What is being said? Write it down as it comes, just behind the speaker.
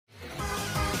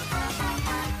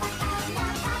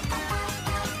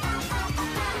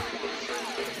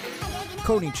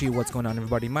Konnichiwa, what's going on,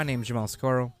 everybody? My name is Jamal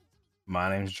Socorro, My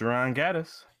name's Jerron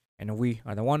Gaddis. and we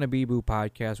are the Wannabe Boo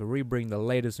podcast, where we bring the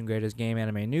latest and greatest game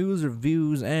anime news,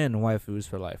 reviews, and waifus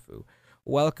for lifu.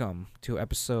 Welcome to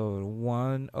episode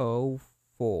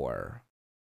 104.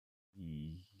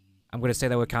 I'm going to say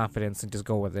that with confidence and just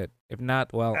go with it. If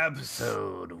not, well...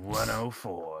 Episode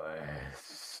 104.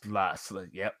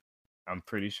 Yep, I'm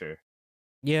pretty sure.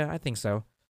 Yeah, I think so.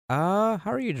 How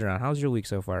are you, Jerron? How's your week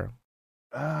so far?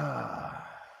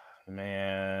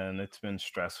 Man, it's been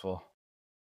stressful.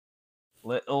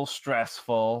 Little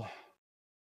stressful.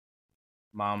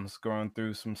 Mom's going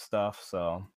through some stuff,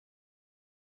 so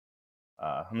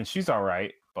I mean she's all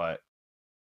right, but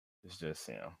it's just,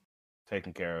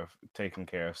 taking care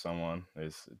of someone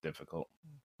is difficult.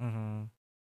 Mm-hmm.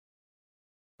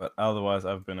 But otherwise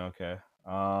I've been okay.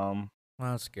 Well,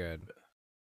 that's good.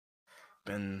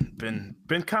 Been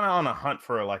kind of on a hunt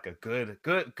for like a good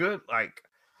like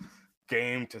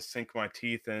game to sink my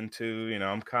teeth into.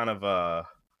 I'm kind of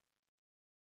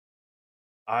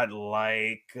I'd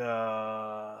like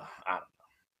I don't know.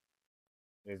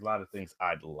 There's a lot of things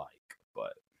I'd like,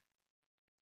 but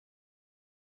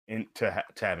to have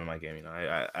in my game,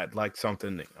 I'd like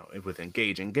something with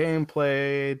engaging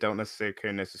gameplay. Don't necessarily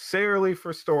care necessarily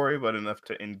for story, but enough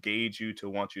to engage you, to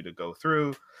want you to go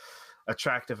through.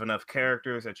 Attractive enough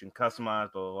characters that you can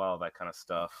customize, blah, blah, blah, all that kind of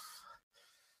stuff.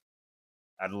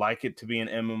 I'd like it to be an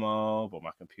MMO, but my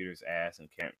computer's ass and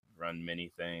can't run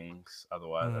many things.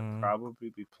 Otherwise, I'd probably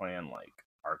be playing like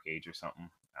Arcade or something.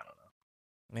 I don't know.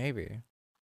 Maybe.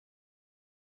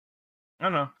 I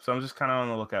don't know. So I'm just kind of on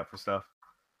the lookout for stuff.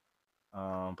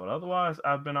 But otherwise,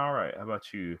 I've been all right. How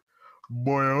about you,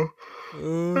 boy?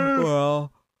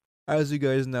 Well, as you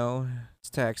guys know, it's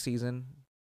tax season.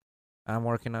 I'm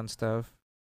working on stuff.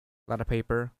 A lot of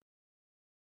paper.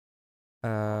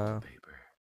 Paper.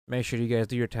 Make sure you guys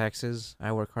do your taxes.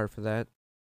 I work hard for that.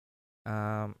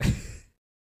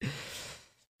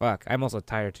 Fuck, I'm also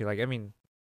tired too. I'm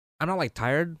not like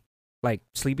tired, like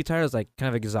sleepy tired. I was like kind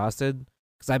of exhausted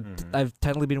because I've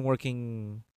technically been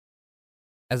working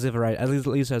as if at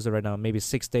least as of right now, maybe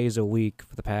 6 days a week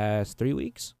for the past 3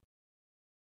 weeks.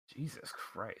 Jesus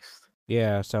Christ.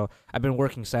 Yeah, so I've been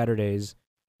working Saturdays,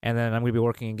 and then I'm gonna be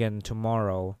working again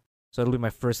tomorrow. So it'll be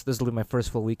this will be my first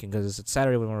full weekend because it's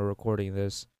Saturday when we're recording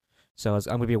this. So I'm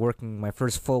gonna be working my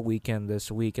first full weekend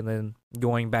this week, and then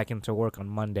going back into work on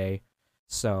Monday.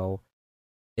 So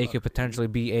it could potentially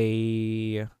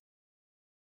be a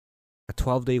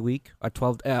 12-day week. I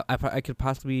could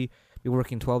possibly be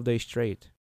working 12 days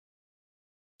straight.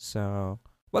 So,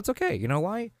 well, it's okay. You know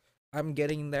why? I'm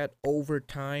getting that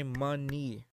overtime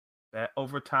money. That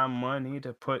overtime money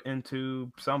to put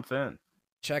into something.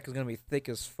 Check is gonna be thick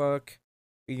as fuck.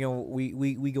 We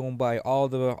gonna buy all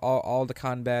the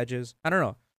con badges. I don't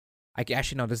know.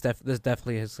 Actually no. This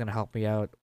definitely is gonna help me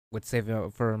out with saving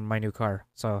up for my new car.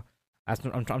 So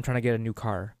I'm trying to get a new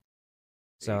car.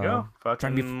 So there you go.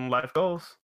 Trying to be life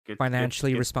goals.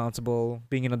 Financially responsible,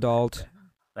 being an adult.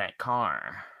 That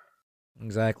car.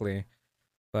 Exactly.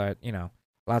 But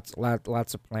lots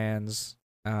of plans.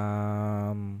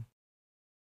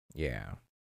 Yeah.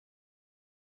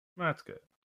 That's good.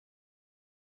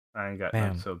 I ain't got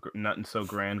nothing so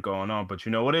grand going on, but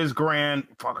you know what is grand?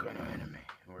 Fucking anime.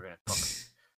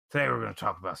 Today we're gonna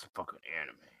talk about some fucking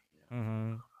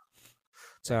anime.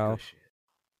 So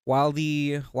while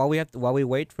we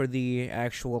wait for the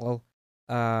actual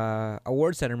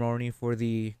award ceremony for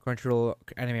the Crunchyroll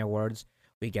Anime Awards,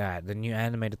 we got the new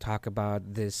anime to talk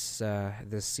about this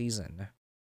season.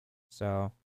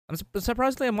 So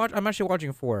surprisingly, I'm actually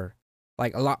watching 4.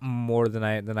 Like a lot more than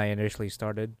I initially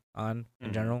started on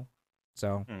in general.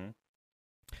 So,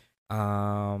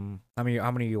 how many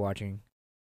are you watching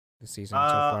this season so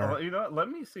far? Well, you know what? Let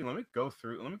me see. Let me go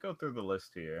through the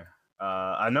list here.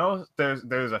 I know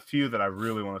there's a few that I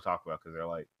really want to talk about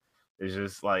because it's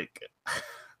just like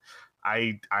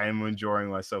I am enjoying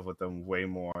myself with them way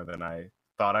more than I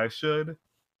thought I should.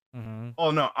 Oh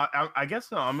no, I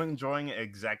guess no. I'm enjoying it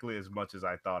exactly as much as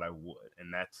I thought I would,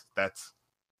 and that's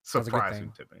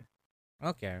surprising to me.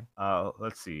 Okay.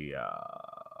 Let's see.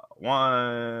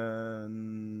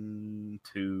 1,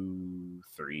 2,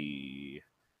 3,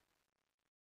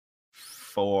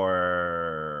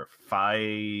 4,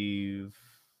 5.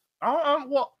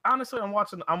 Well, honestly, I'm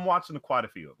watching quite a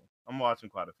few of them.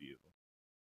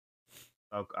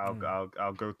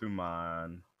 I'll go through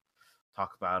mine,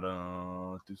 talk about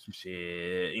them, do some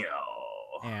shit,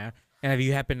 Yeah. And if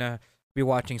you happen to be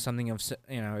watching something of,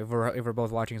 if we're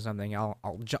both watching something,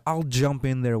 I'll jump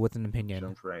in there with an opinion.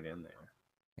 Jump right in there.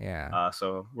 Yeah.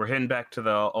 So we're heading back to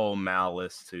the old Mal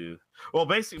list to. Well,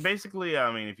 basically,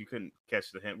 I mean, if you couldn't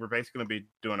catch the hint, we're basically gonna be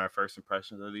doing our first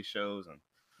impressions of these shows, and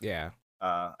Yeah.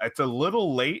 it's a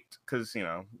little late because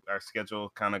our schedule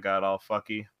kind of got all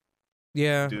fucky to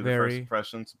Yeah. do the first Very.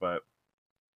 impressions, but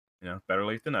better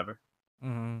late than never.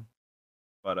 Mm-hmm.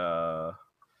 But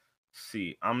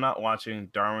see, I'm not watching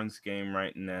Darwin's Game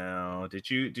right now. Did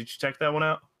you check that one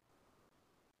out?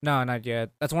 No, not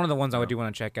yet. That's one of the ones I would No. do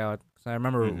want to check out. 'Cause I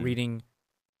remember Mm-hmm. reading.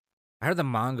 I heard the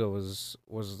manga was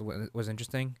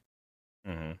interesting.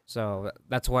 Mm-hmm. So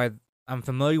that's why I'm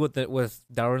familiar with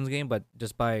Darwin's Game, but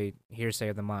just by hearsay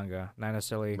of the manga, not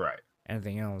necessarily Right.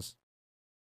 anything else.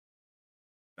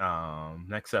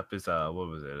 Next up is what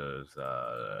was it? It was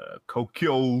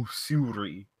Kokyo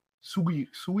Suiri. Suiri?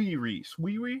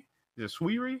 Is it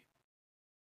Suiri?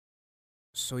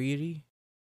 Sweetie,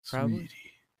 probably.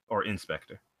 Sweetie. Or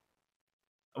Inspector.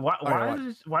 Why Or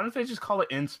why don't they just call it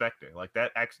Inspector? Like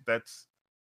that that's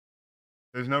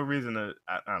there's no reason to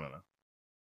I don't know.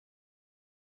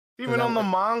 Even on the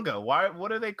manga,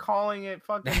 what are they calling it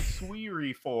fucking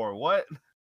Suiri for? What?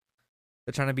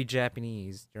 They're trying to be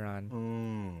Japanese,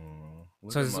 Duran.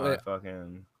 Look So at my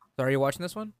fucking. So are you watching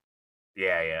this one?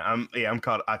 Yeah. I'm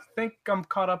caught. I think I'm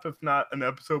caught up, if not an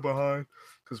episode behind,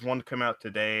 because one came out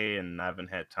today, and I haven't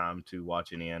had time to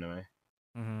watch any anime.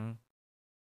 Mm-hmm.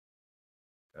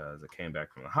 Because I came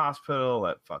back from the hospital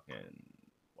at fucking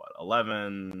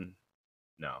 11?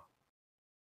 No.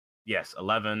 Yes,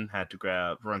 11. Had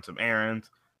to run some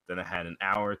errands. Then I had an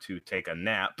hour to take a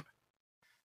nap.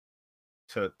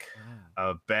 Took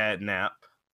a bad nap.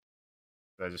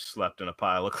 I just slept in a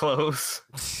pile of clothes.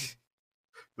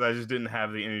 I just didn't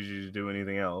have the energy to do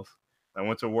anything else. I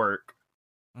went to work.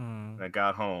 And I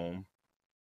got home.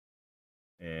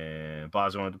 And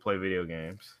Boz wanted to play video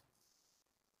games.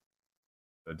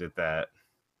 So I did that.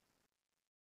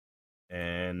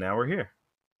 And now we're here.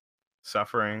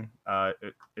 Suffering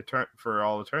for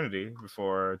all eternity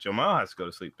before Jamal has to go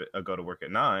to sleep, go to work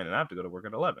at 9, and I have to go to work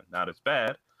at 11. Not as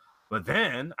bad. But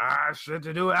then I have shit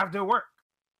to do after work.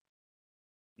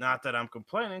 Not that I'm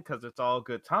complaining, because it's all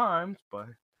good times, but,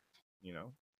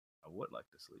 I would like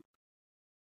to sleep.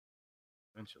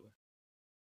 Eventually.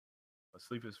 But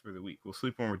sleep is for the weak. We'll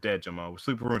sleep when we're dead, Jamal. We'll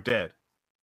sleep when we're dead.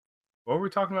 What were we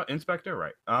talking about? Inspector?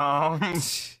 Right.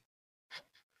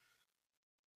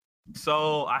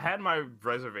 So I had my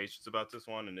reservations about this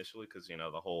one initially, because,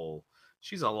 the whole,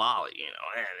 she's a lolly,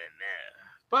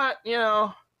 But,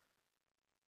 it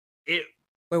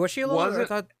Wait, was she a lolly?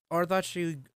 wasn't. I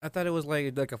thought it was like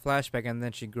a flashback, and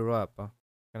then she grew up, kind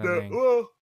of thing. Well,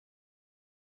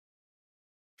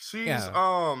 she's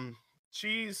Yeah.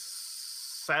 she's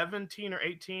 17 or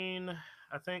 18,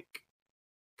 I think,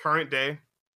 current day.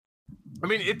 I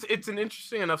mean, it's an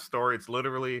interesting enough story. It's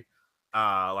literally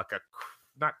like a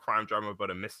not crime drama, but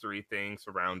a mystery thing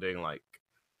surrounding like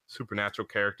supernatural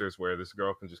characters, where this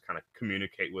girl can just kind of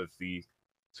communicate with the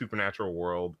supernatural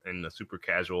world in a super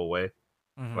casual way.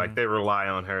 Mm-hmm. Like they rely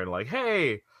on her and like,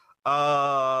 hey,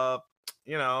 hey,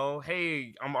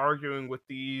 I'm arguing with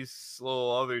these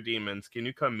little other demons. Can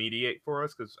you come mediate for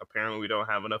us? Because apparently we don't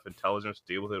have enough intelligence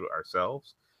to deal with it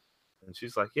ourselves. And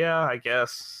she's like, yeah, I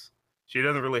guess. She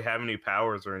doesn't really have any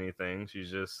powers or anything. She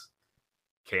just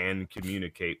can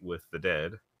communicate with the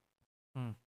dead.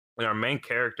 And our main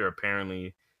character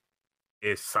apparently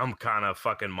is some kind of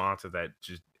fucking monster that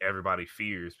just everybody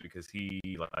fears, because he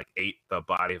like ate the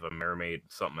body of a mermaid,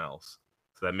 something else.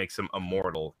 So that makes him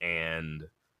immortal and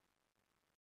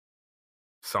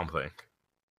something.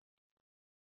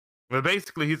 But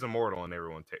basically, he's immortal, and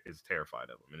everyone is terrified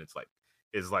of him. And it's like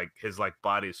his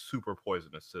body is super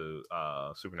poisonous to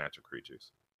supernatural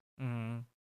creatures. And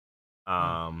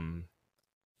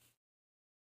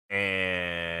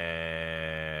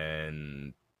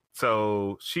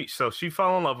so she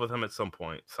fell in love with him at some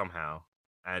point somehow.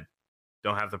 I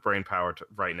don't have the brain power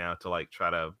right now to like try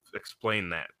to explain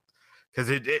that, because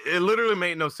it literally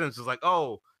made no sense. It's like,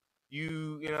 oh,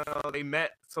 they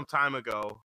met some time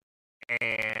ago,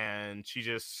 and she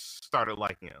just started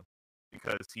liking him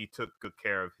because he took good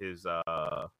care of his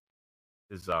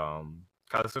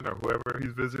cousin or whoever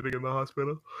he's visiting in the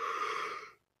hospital.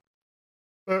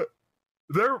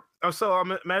 So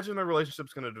I imagine their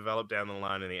relationship's going to develop down the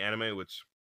line in the anime, which,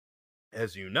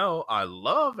 as you know, I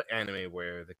love anime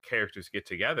where the characters get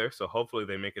together. So hopefully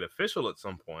they make it official at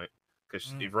some point,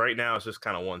 because right now it's just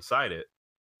kind of one-sided.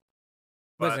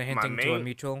 Was it hinting to a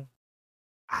mutual?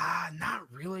 Not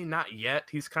really, not yet.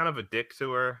 He's kind of a dick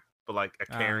to her, but like a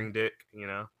caring dick,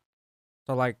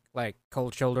 So like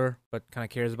cold shoulder, but kind of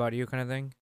cares about you, kind of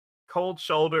thing. Cold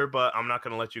shoulder, but I'm not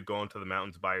going to let you go into the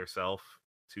mountains by yourself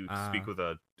to speak with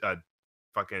a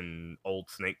fucking old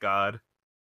snake god.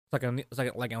 It's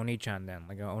like Oni-chan then,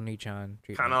 like a Oni-chan Kind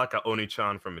treatment. of like a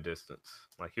Oni-chan from a distance.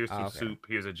 Like, here's some Okay. soup,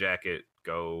 here's a jacket,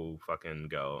 go fucking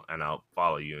go, and I'll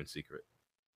follow you in secret.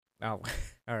 Oh,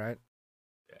 all right.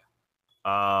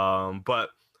 Yeah. But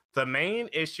the main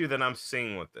issue that I'm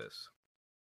seeing with this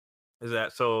is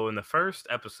that so in the first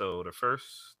episode,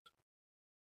 first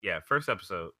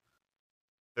episode,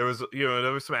 there was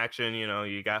some action.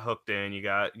 You got hooked in. You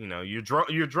got you're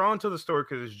drawn to the story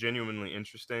because it's genuinely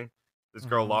interesting. This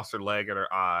girl Mhm. lost her leg and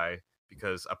her eye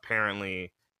because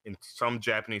apparently in some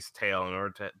Japanese tale, in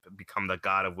order to become the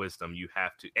god of wisdom,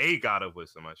 a god of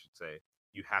wisdom, I should say,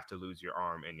 you have to lose your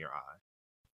arm and your eye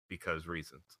because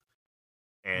reasons.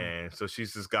 Mm. And so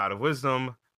she's this god of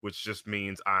wisdom, which just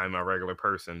means I'm a regular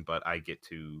person, but I get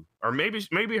to, or maybe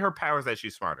her power is that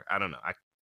she's smarter. I don't know.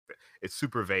 It's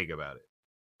super vague about it,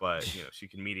 but she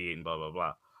can mediate and blah blah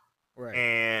blah. Right.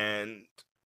 And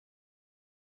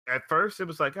at first, it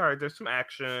was like, all right, there's some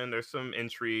action, there's some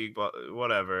intrigue, but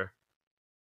whatever.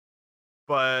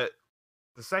 But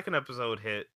the second episode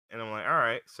hit, and I'm like, all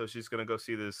right, so she's gonna go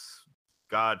see this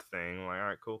god thing. I'm like, all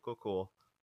right, cool.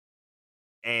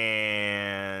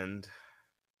 And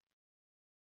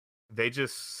they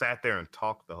just sat there and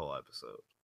talked the whole episode.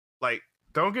 Like,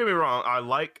 don't get me wrong, I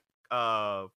like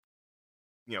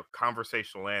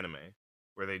conversational anime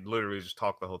where they literally just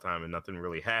talk the whole time and nothing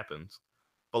really happens.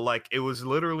 But like, it was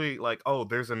literally like, oh,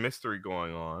 there's a mystery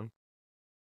going on.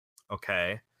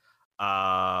 Okay.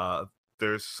 Uh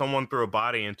there's someone threw a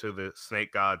body into the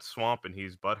snake god swamp and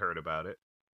he's butthurt about it.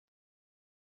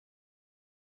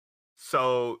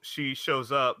 So she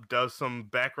shows up, does some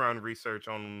background research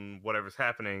on whatever's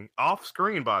happening off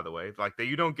screen, by the way. Like, that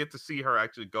you don't get to see her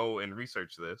actually go and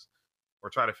research this or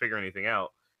try to figure anything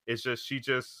out. It's just she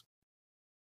just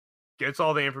gets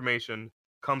all the information,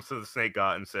 comes to the snake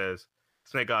god and says,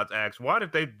 Snake Gods asks, why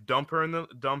did they dump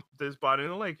this body in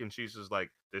the lake? And she's just like,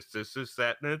 this,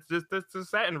 that, and this,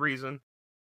 that, and reason.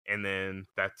 And then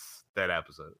that's that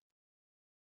episode.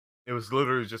 It was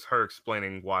literally just her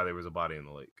explaining why there was a body in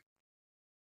the lake.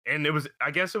 And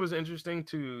I guess it was interesting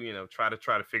to, try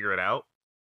to figure it out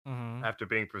after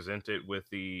being presented with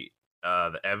the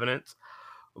evidence.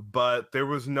 But there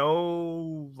was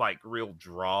no like real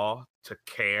draw to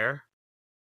care.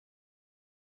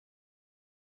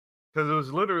 Because it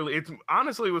was literally, it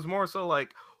was more so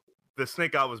like the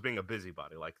snake god was being a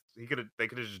busybody. Like, they could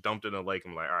have just dumped it in a lake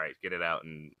and like, all right, get it out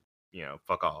and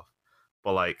fuck off.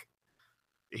 But like,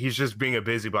 he's just being a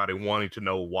busybody, wanting to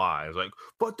know why. It's like,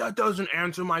 but that doesn't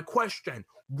answer my question.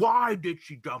 Why did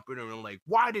she dump it in a lake?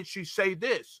 Why did she say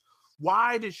this?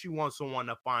 Why did she want someone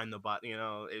to find the body? It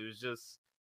was just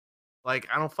like,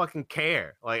 I don't fucking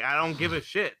care. Like, I don't give a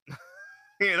shit.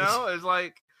 It's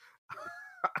like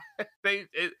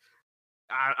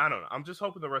I don't know. I'm just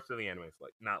hoping the rest of the anime is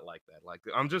like not like that. Like,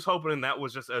 I'm just hoping that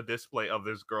was just a display of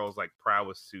this girl's like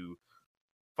prowess to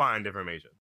find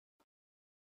information,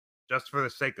 just for the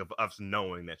sake of us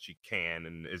knowing that she can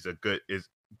and is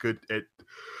good at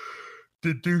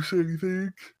deducing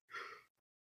things.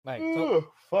 Like,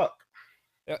 fuck.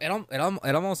 It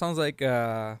almost sounds like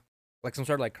some sort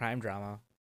of like crime drama.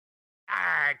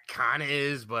 Kind of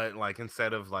is, but like,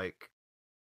 instead of like,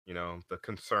 the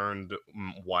concerned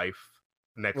wife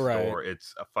next door,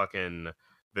 it's a fucking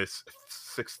this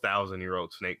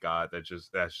 6,000-year-old snake god that's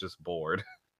just bored.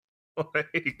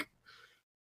 Like,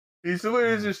 he's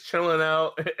literally just chilling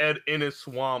out in his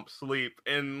swamp, sleep,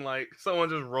 and like someone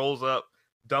just rolls up,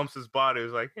 dumps his body.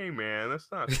 Is like, hey man,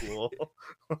 that's not cool.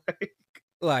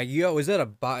 Like, yo, is that a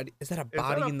body? Is that a Is that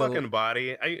body a in fucking the?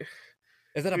 body?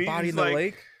 Is that a body in the like,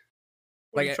 lake?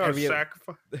 Like, Like trying to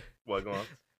sacrifice. What, go on?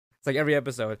 It's like every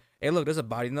episode. Hey, look, there's a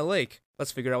body in the lake.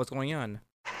 Let's figure out what's going on.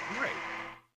 Right.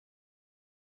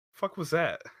 Fuck was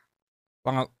that?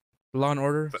 Law and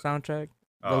Order soundtrack.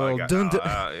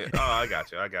 I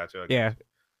got you. Yeah.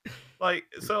 Like,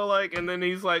 so, like, and then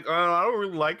he's like, I don't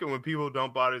really like it when people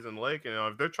dump bodies in the lake.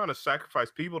 If they're trying to sacrifice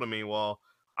people to me, well,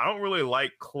 I don't really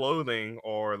like clothing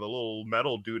or the little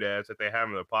metal doodads that they have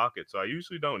in their pocket, so I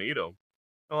usually don't eat them.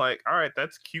 I'm like, all right,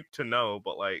 that's cute to know,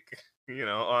 but like,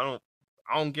 I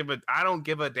don't give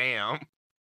a damn.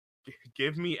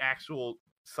 Give me actual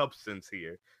substance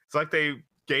here. It's like they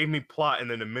gave me plot and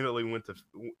then immediately went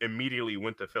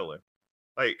to filler.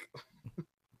 Like,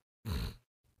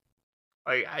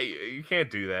 you can't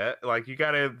do that. Like, you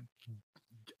gotta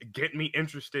get me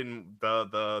interested in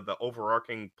the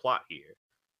overarching plot here.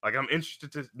 Like, I'm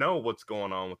interested to know what's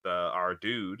going on with our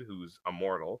dude who's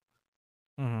immortal.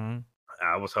 Mm-hmm.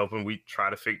 I was hoping we'd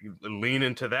try to lean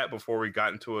into that before we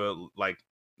got into a like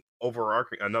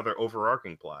overarching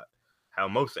plot. how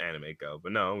most anime go.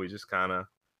 But no, we just kind of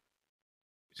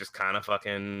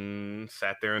fucking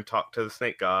sat there and talked to the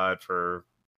snake god for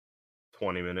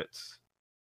 20 minutes.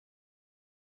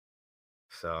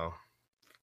 So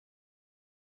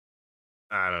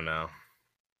I don't know.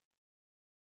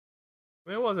 I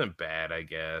mean, it wasn't bad, I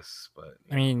guess, but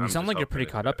I mean, you I'm sound just like you're hoping pretty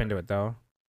it's caught up better. into it, though.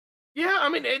 Yeah, I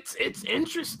mean, it's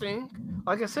interesting.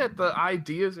 Like I said, the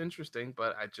idea is interesting,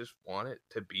 but I just want it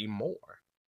to be more.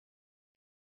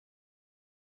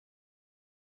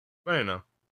 But you know,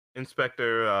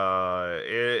 Inspector.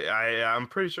 I'm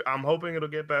pretty sure. I'm hoping it'll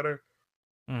get better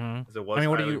Mm-hmm. because it I was mean,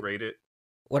 highly rated.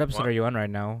 what episode What? are you on right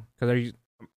now? Because are you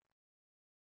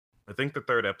I think the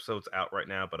third episode's out right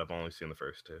now, but I've only seen the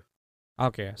first two.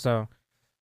 okay? So,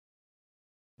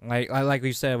 like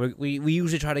we said, we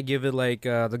usually try to give it like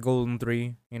the golden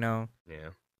three, you know. Yeah.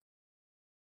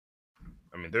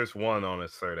 I mean, there's one on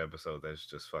its third episode that's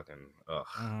just fucking ugh.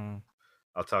 Mm-hmm.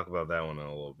 I'll talk about that one in a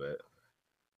little bit.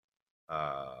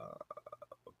 Uh,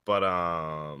 but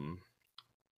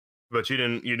you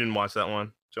didn't watch that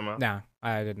one, Jamal? Nah,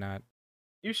 I did not.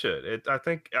 You should. I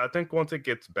think once it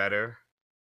gets better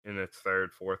in its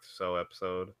third, fourth so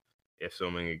episode,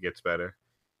 assuming it gets better,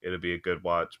 it'll be a good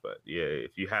watch. But yeah,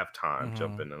 if you have time,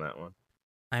 jump Mm-hmm. into that one.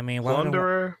 I mean,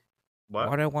 Plunderer. why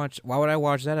What? would I watch? Why would I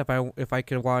watch that if I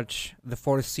could watch the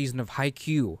fourth season of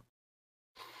Haikyuu?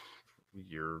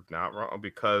 You're not wrong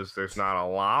because there's not a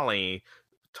lolly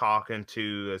talking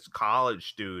to this college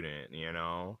student,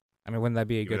 I mean, wouldn't that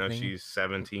be a even good though thing? she's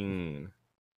 17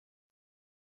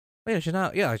 Wait, she's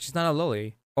not. Yeah, she's not a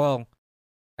loli. Well,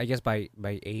 I guess by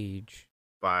age.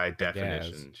 by I guess.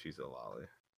 definition. She's a lolly.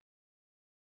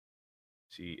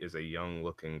 She is a young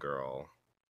looking girl.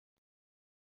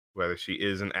 Whether she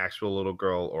is an actual little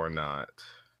girl or not,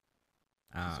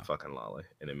 she's a fucking lolly,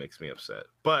 and it makes me upset.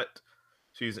 But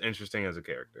she's interesting as a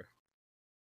character.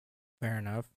 Fair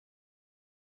enough.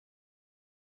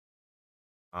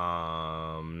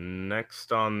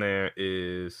 Next on there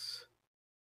is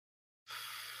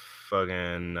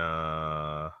fucking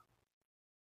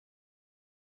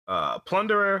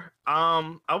Plunderer.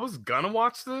 I was gonna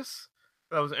watch this.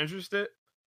 I was interested.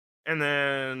 And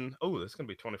then this is gonna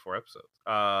be 24 episodes.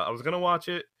 I was gonna watch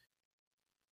it.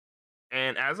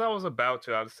 And as I was about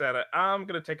to, I decided I'm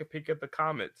gonna take a peek at the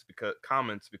comments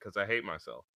because I hate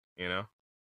myself, you know?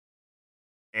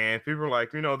 And people were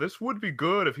like, this would be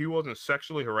good if he wasn't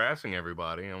sexually harassing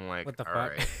everybody. I'm like, What the all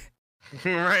fuck?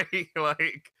 right. right?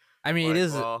 Like I mean,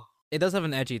 well, it does have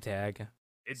an edgy tag.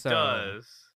 it So, does.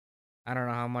 I don't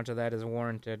know how much of that is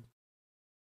warranted.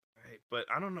 Right. But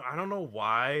I don't know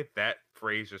why that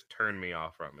phrase just turned me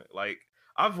off from it. Like,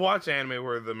 I've watched anime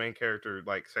where the main character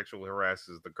like sexually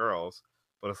harasses the girls,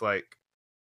 but it's like,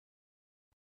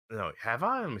 no, have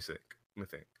I? Let me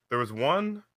think. There was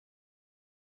one.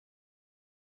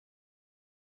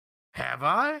 Have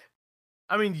I?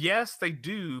 I mean, yes, they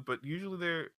do, but usually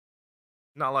they're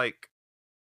not like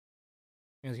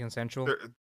It's consensual.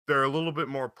 they're a little bit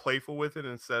more playful with it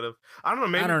instead of I don't know.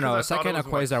 Maybe I don't know. because I thought Second it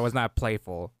was Quasar was not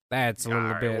playful. That's a little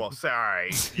all right, bit. well, all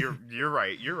right. You're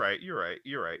right.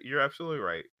 You're absolutely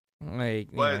right. Like,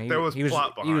 But there was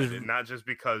plot behind it, not just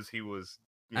because he was.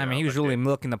 I mean, he was really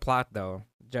milking the plot, though.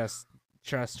 Just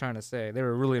trying to say they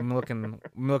were really milking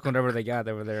whatever they got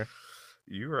over there.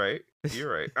 You're right.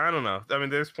 I don't know. I mean,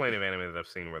 there's plenty of anime that I've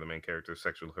seen where the main character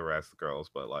sexually harassed the girls,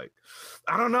 but like,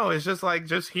 I don't know. It's just like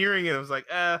hearing it, I was like,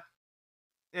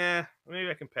 maybe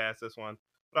I can pass this one.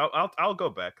 But I'll go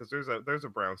back because there's a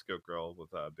brown skinned girl with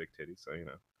big titties, so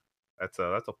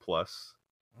that's a plus.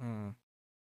 Mm.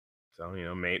 So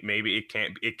maybe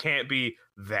it can't be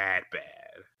that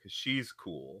bad because she's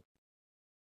cool.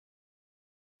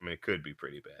 I mean, it could be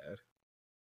pretty bad,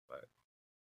 but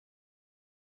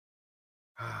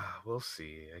we'll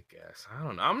see. I guess I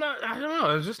don't know. I don't know.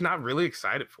 I'm just not really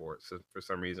excited for it for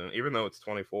some reason. Even though it's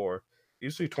 24,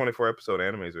 usually 24 episode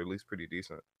animes are at least pretty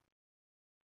decent.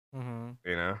 Mm-hmm.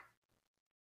 I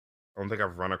don't think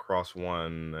I've run across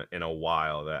one in a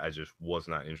while that I just was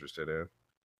not interested in.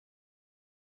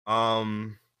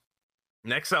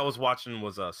 Next I was watching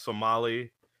was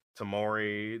Somali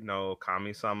Tamori no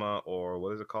Kami-sama, or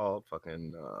what is it called?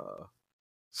 Fucking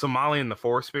Somali and the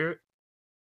Forest Spirit.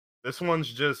 This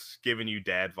one's just giving you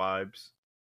dad vibes.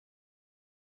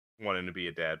 Wanting to be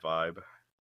a dad vibe.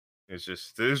 There's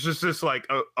just this like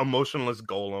emotionless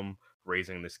golem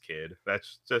raising this kid.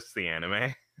 That's just the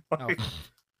anime. Like,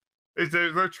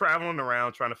 they're traveling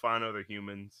around trying to find other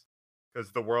humans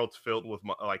because the world's filled with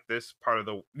like this part of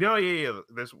the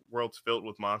this world's filled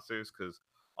with monsters because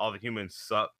all the humans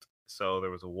sucked, so there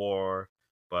was a war.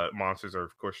 But monsters are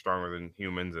of course stronger than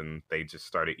humans, and they just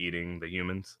started eating the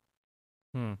humans.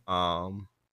 Hmm. Um,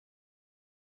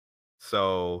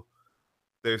 so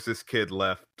there's this kid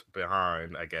left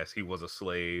behind. I guess he was a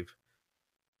slave,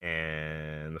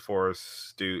 and the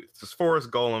forest dude, this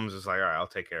forest golem's is like, all right, I'll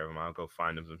take care of him. I'll go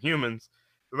find him some humans.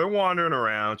 So they're wandering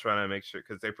around trying to make sure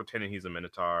because they're pretending he's a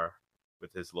minotaur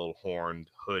with his little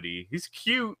horned hoodie. He's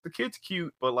cute. The kid's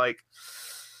cute, but like,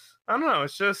 I don't know.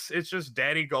 It's just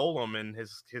Daddy Golem and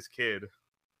his kid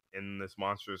in this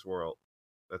monstrous world.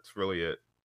 That's really it.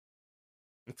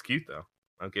 It's cute though.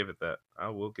 I'll give it that. I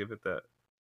will give it that.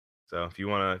 So if you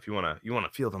wanna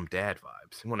feel them dad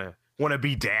vibes, you wanna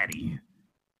be daddy,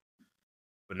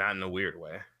 but not in a weird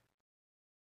way.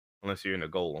 Unless you're into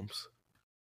golems,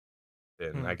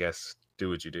 then Hmm. I guess do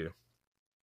what you do.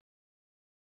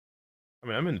 I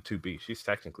mean, I'm into 2B. She's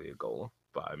technically a golem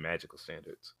by magical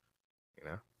standards. You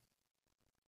know,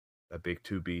 that big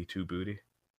 2B, two booty.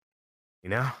 You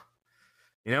know,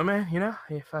 man.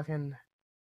 You fucking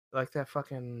like that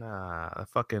fucking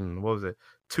what was it?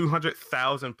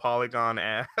 200,000 polygon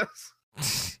ass.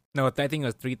 No, I think it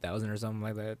was 3,000 or something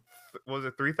like that. Was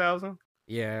it 3,000?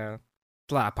 Yeah,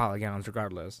 it's a lot of polygons,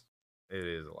 regardless. It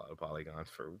is a lot of polygons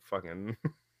for fucking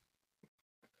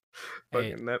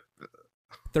Hey, fucking that.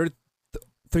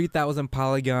 3,000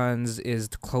 polygons is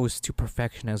close to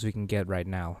perfection as we can get right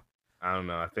now. I don't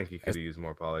know. I think he could have used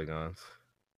more polygons.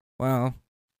 Well,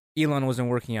 Elon wasn't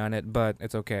working on it, but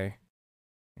it's okay.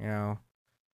 You know,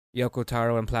 Yoko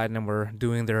Taro and Platinum were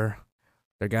doing their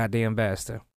goddamn best,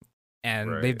 and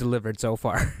they've Right. delivered so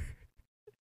far.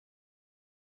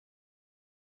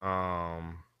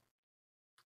 Um.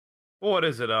 What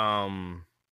is it?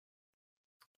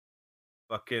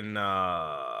 Fucking.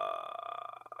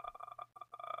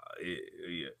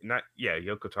 Not yeah.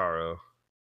 Yoko Taro.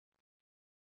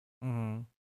 Hmm.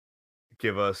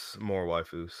 Give us more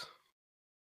waifus.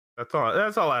 That's all.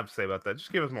 That's all I have to say about that.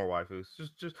 Just give us more waifus.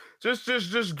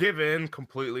 Just give in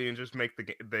completely and just make the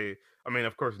game. I mean,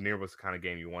 of course, Nier was the kind of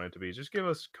game you want it to be. Just give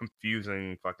us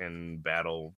confusing fucking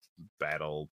battle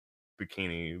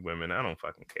bikini women. I don't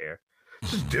fucking care.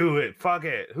 Just do it. Fuck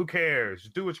it. Who cares?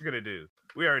 Just do what you're gonna do.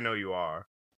 We already know you are.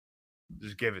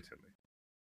 Just give it to me.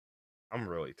 I'm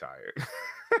really tired.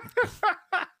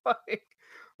 Like,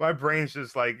 my brain's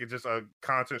just like just a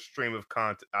constant stream of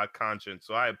conscience.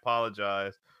 So I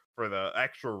apologize for the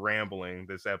extra rambling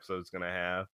this episode's gonna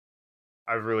have.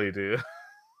 I really do.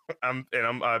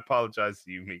 I apologize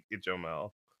to you,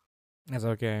 Jomel. That's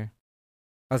okay.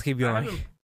 Let's keep I going. haven't.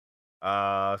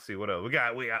 Let's see what else we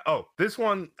got. Oh, this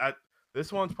one.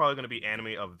 This one's probably gonna be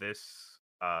anime of this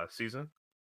season.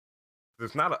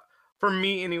 There's not a for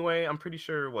me anyway. I'm pretty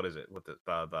sure. What is it? What the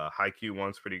Haikyuu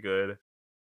one's pretty good,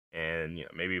 and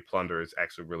maybe Plunder is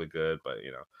actually really good. But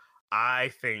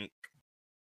I think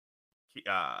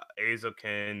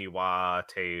Eizouken,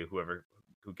 Iwate, whoever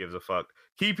who gives a fuck,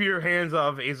 keep your hands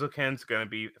off. Eizouken's gonna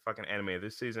be fucking anime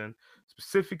this season,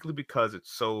 specifically because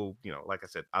it's so like I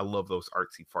said, I love those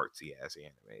artsy fartsy ass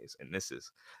animes, and this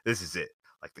is it.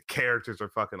 Like the characters are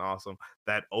fucking awesome.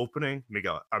 That opening,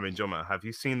 Miguel. I mean, Joma, have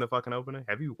you seen the fucking opening?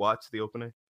 Have you watched the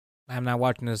opening? I'm not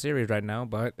watching the series right now,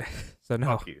 but so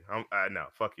no. Fuck you. No,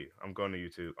 fuck you. I'm going to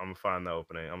YouTube. I'm gonna find the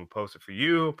opening. I'm gonna post it for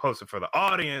you. Post it for the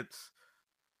audience.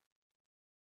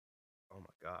 Oh my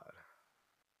god.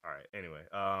 All right. Anyway,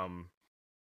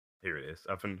 here it is.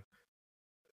 I've been,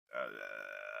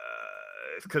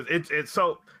 because it's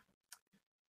so.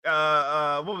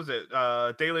 What was it?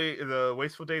 The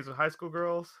Wasteful Days of High School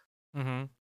Girls. Mm-hmm.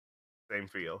 Same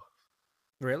feel.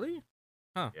 Really?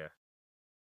 Huh. Yeah.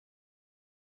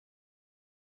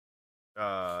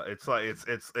 It's like it's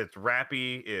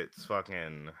rappy. It's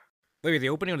fucking Wait, the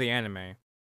opening of the anime.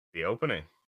 the opening.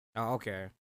 Oh, okay.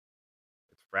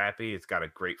 It's rappy. It's got a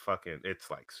great fucking. It's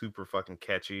like super fucking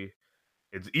catchy.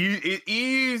 It's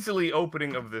easily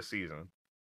opening of this season.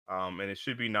 And it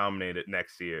should be nominated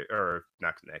next year, or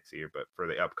not next year, but for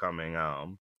the upcoming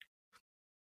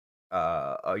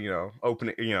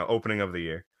opening of the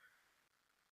year.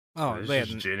 Oh, It's wait,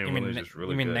 just genuinely just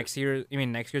really you mean good. next year? You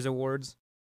mean next year's awards?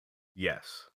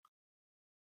 Yes.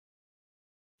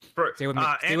 Stay with me.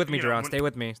 Stay with me, Jerron. Stay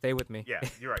with me. Stay with me. Yeah,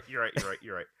 you're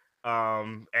right.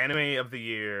 Anime of the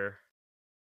year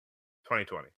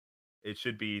 2020. It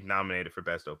should be nominated for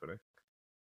best opening.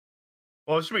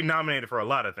 Well, it should be nominated for a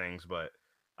lot of things, but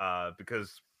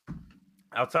because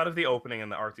outside of the opening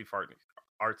and the artsy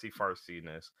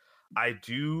farciness, I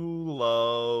do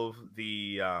love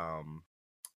the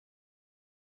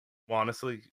well,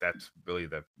 honestly, that's really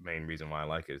the main reason why I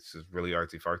like it. It's just really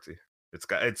artsy fartsy. It's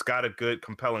got a good,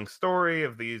 compelling story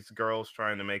of these girls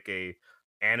trying to make a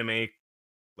anime,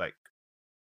 like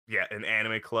an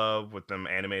anime club with them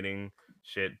animating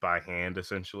shit by hand.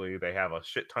 Essentially, they have a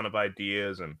shit ton of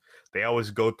ideas, and they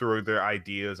always go through their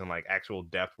ideas in like actual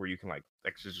depth, where you can like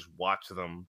actually just watch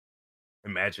them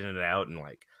imagine it out, and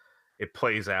like it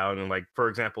plays out. And like, for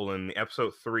example, in the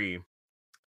episode 3,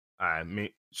 I mean,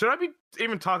 should I be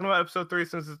even talking about episode 3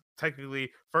 since it's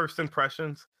technically first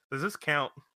impressions? Does this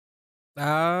count?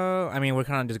 I mean, we're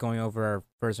kind of just going over our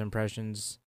first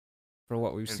impressions for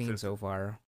what we've And seen since so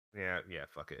far. yeah,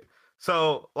 fuck it.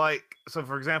 So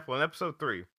for example, in episode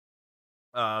 3,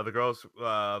 the girls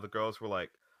were like,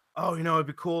 oh, it'd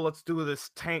be cool, let's do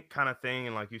this tank kind of thing.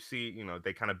 And like, you see,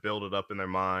 they kind of build it up in their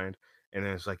mind. And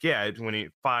then it's like, yeah, when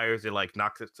it fires, it like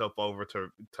knocks itself over to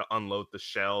unload the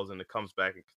shells, and it comes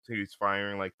back and continues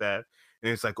firing like that.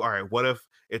 And it's like, all right, what if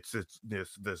it's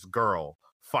this girl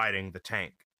fighting the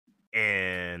tank?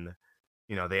 And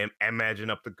they imagine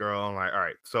up the girl, and like, all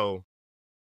right, so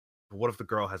what if the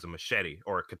girl has a machete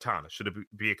or a katana? Should it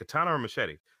be a katana or a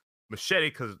machete? Machete,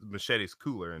 because machete's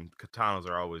cooler, and katanas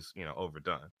are always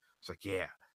overdone. It's like, yeah,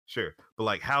 sure, but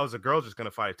like, how is a girl just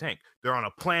gonna fight a tank? They're on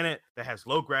a planet that has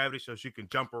low gravity, so she can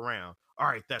jump around. All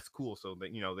right, that's cool. So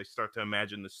that they start to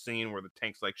imagine the scene where the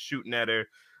tank's like shooting at her,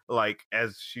 like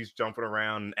as she's jumping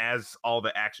around, and as all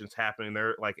the action's happening,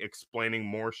 they're like explaining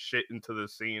more shit into the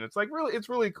scene. It's like it's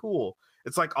really cool.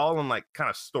 It's like all in like kind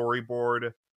of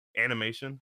storyboard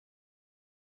animation.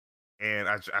 And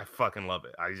I fucking love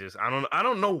it. I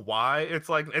don't know why. It's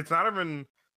like, it's not even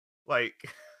like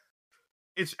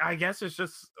I guess it's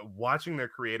just watching their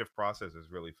creative process is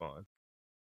really fun.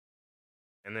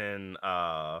 And then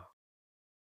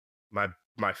my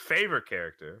favorite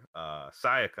character,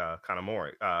 Sayaka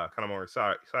Kanamori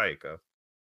Sayaka,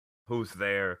 who's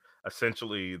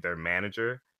essentially their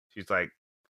manager. She's like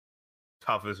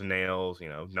tough as nails,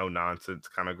 no nonsense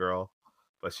kind of girl.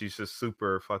 But she's just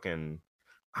super fucking,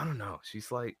 I don't know. She's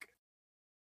so,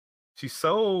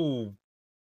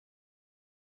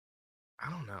 I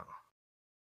don't know.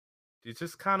 She's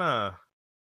just kind of,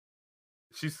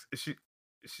 she,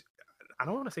 I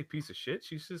don't want to say piece of shit.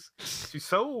 She's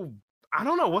so, I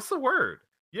don't know. What's the word?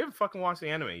 You haven't fucking watched the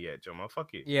anime yet, Jomo.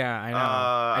 Fuck you. Yeah, I know.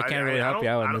 I can't really help you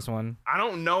out on this one. I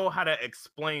don't know how to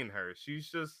explain her.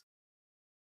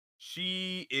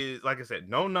 She is, like I said,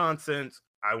 no nonsense.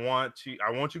 I want you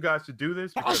guys to do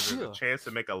this because there's a chance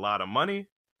to make a lot of money,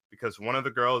 because one of the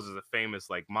girls is a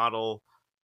famous like model,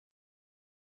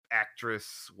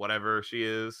 actress, whatever she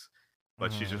is,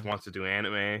 but she just wants to do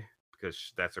anime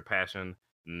because that's her passion.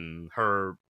 And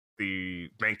the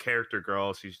main character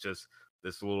girl, she's just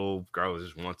this little girl who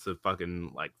just wants to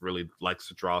fucking like really likes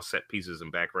to draw set pieces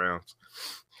and backgrounds.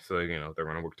 So they're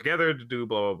gonna work together to do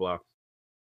blah blah blah.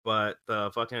 But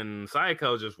the fucking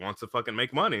Sayako just wants to fucking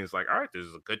make money. It's like, all right,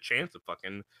 there's a good chance to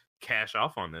fucking cash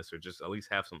off on this, or just at least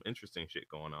have some interesting shit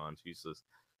going on. She's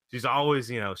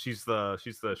always, she's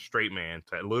the straight man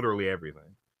to literally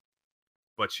everything.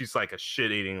 But she's like a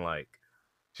shit eating, like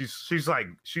she's like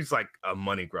a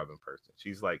money grubbing person.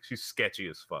 She's sketchy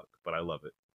as fuck, but I love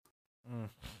it.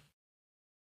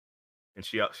 And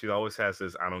she always has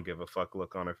this I don't give a fuck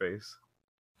look on her face.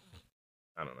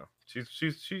 I don't know. She's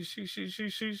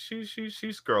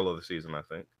girl of the season, I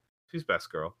think. She's best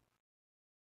girl.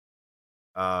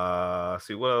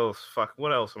 See what else?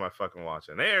 What else am I fucking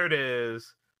watching? There it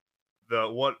is.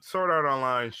 What Sword Art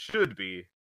Online should be.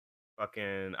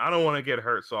 Fucking, I don't want to get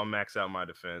hurt, so I'll max out my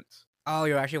defense. Oh,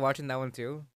 you're actually watching that one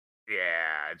too?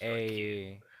 Yeah. It's really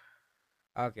cute.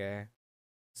 Okay.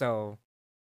 So,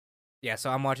 yeah. So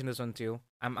I'm watching this one too.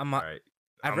 I'm all right.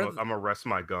 I'm gonna rest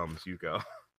my gums. You go.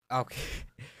 Okay.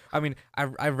 I mean,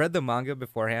 I read the manga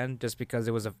beforehand just because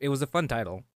it was a fun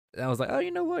title. And I was like, oh,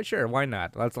 you know what? Sure, why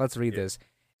not? Let's read this.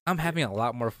 I'm having a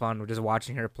lot more fun with just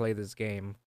watching her play this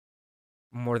game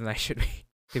more than I should be,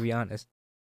 to be honest.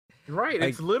 Right.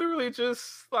 Like, it's literally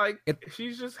just like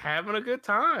she's just having a good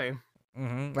time.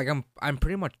 Mm-hmm. Like I'm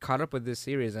pretty much caught up with this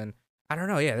series, and I don't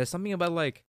know. Yeah, there's something about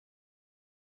like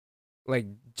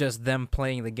just them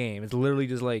playing the game. It's literally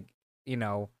just like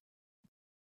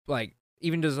like.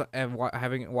 Even just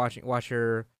watching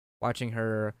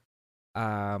her,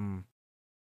 I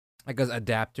guess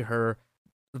adapt to her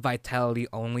vitality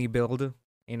only build,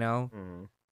 and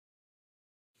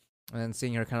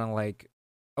seeing her kind of like,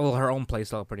 her own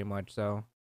playstyle pretty much. So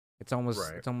it's almost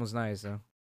nice. So.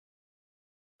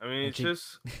 I mean, it's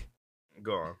just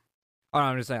go on. Oh,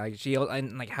 I'm just saying, like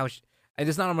and like how and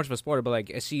it's not much of a spoiler, but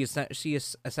like she is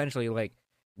essentially like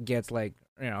gets like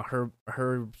her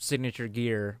signature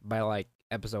gear by like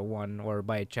episode 1 or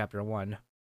by chapter 1.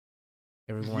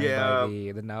 By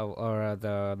the novel or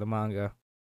the manga.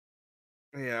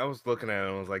 Yeah, I was looking at it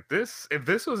and I was like, if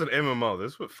this was an MMO,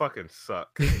 this would fucking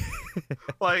suck.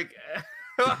 Like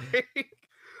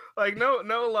like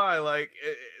no lie, like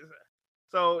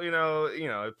so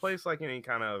it plays like any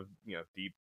kind of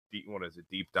deep what is it,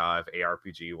 deep dive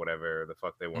ARPG, whatever the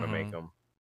fuck they want to make Mm-hmm.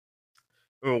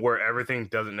 them, where everything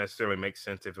doesn't necessarily make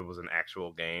sense if it was an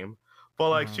actual game. But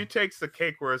like Mm-hmm. she takes the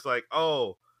cake where it's like,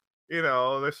 oh,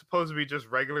 they're supposed to be just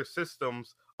regular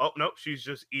systems. Oh nope, she's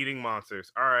just eating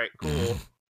monsters. All right, cool.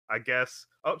 I guess.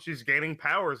 Oh, she's gaining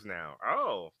powers now.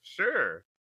 Oh, sure.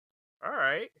 All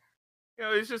right.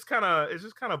 It's just kind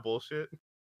of bullshit.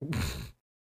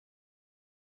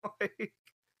 Like,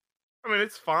 I mean,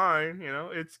 it's fine.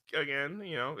 It's again,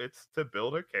 it's to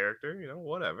build her character.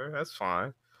 Whatever. That's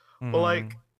fine. But Mm-hmm.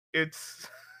 like, it's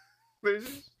there's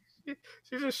just,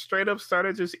 she just straight up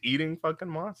started just eating fucking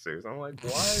monsters. I'm like, why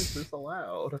is this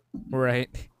allowed? Right.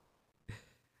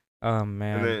 Oh And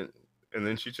man.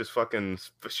 then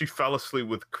she fell asleep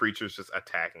with creatures just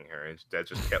attacking her, and that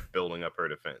just kept building up her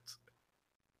defense.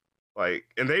 Like,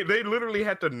 and they literally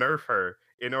had to nerf her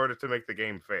in order to make the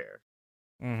game fair.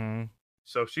 Mm-hmm.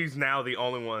 So she's now the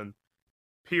only one,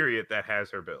 period, that has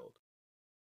her build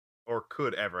or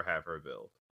could ever have her build,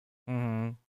 Mm-hmm.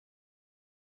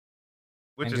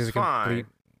 which And is just a complete.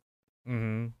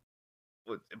 fine.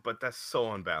 Mm-hmm. But that's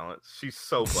so unbalanced. She's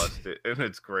so busted, and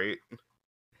it's great.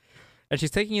 And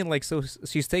she's taking it like so.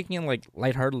 She's taking it like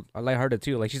lighthearted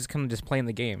too. Like she's kind of just playing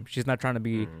the game. She's not trying to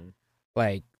be Mm-hmm.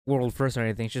 like world first or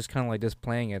anything. She's kind of like just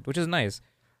playing it, which is nice.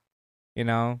 You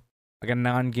know, like a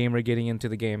non-gamer getting into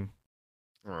the game.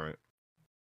 Right.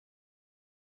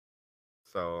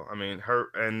 So I mean,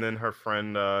 her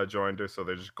friend joined her, so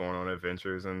they're just going on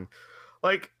adventures and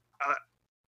like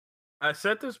I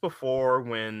said this before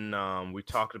when we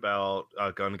talked about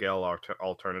Gun Gale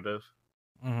Alternative.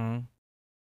 Mm-hmm.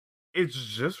 It's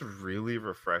just really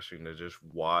refreshing to just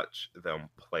watch them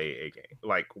play a game,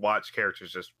 like watch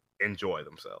characters just enjoy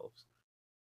themselves.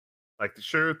 Like,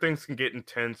 sure, things can get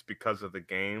intense because of the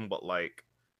game, but like,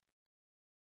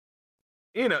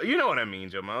 you know what I mean,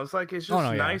 Jamal. It's like it's Oh just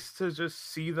no, yeah. nice to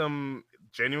just see them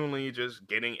genuinely just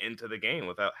getting into the game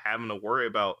without having to worry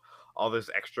about all this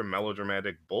extra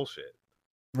melodramatic bullshit.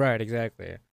 Right,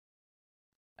 exactly.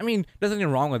 I mean, there's nothing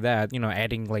wrong with that.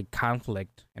 Adding like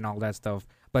conflict and all that stuff.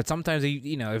 But sometimes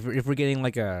if we're getting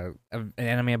like an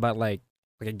anime about like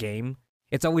a game,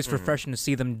 it's always Hmm. refreshing to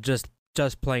see them just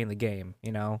playing the game.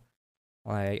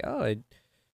 Like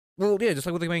well, yeah, just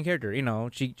like with the main character.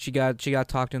 She got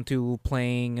talked into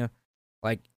playing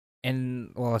like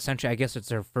and well, essentially, I guess it's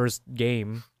her first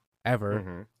game ever,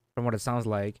 Hmm. from what it sounds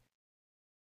like,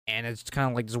 and it's kind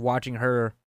of like just watching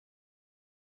her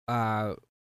uh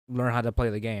learn how to play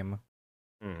the game.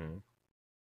 Hmm.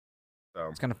 So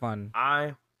It's kind of fun.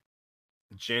 I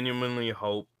genuinely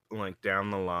hope, like down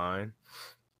the line,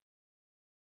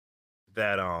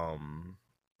 that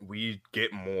we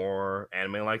get more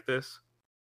anime like this,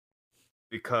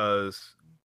 because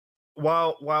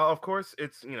while of course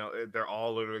it's they're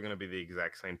all literally going to be the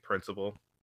exact same principle.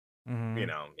 Mm-hmm.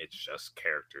 It's just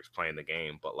characters playing the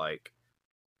game, but like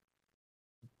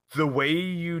the way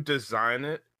you design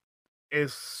it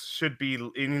is should be,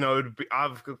 it'd be,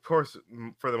 of course,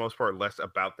 for the most part, less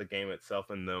about the game itself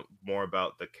and the more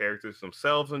about the characters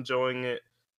themselves enjoying it,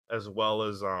 as well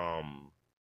as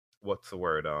what's the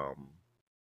word,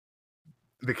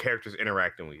 the characters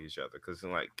interacting with each other, because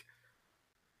like,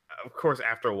 of course,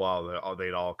 after a while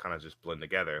they'd all kind of just blend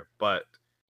together, but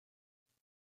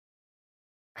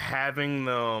having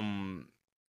them,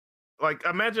 like,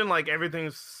 imagine like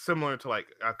everything's similar to like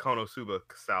a Konosuba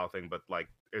style thing, but like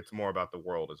it's more about the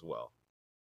world as well.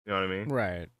 You know what I mean?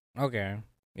 Right. Okay.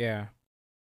 Yeah.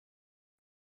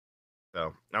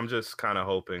 So I'm just kind of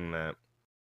hoping that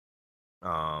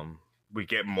um we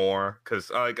get more, because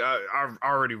like I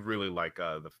already really like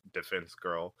the defense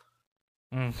girl,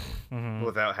 Mm-hmm.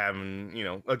 without having,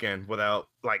 again, without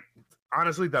like,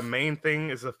 honestly, the main thing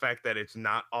is the fact that it's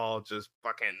not all just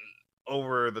fucking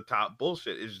over the top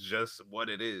bullshit. It's just what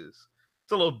it is.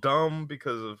 It's a little dumb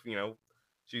because of,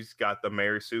 she's got the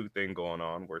Mary Sue thing going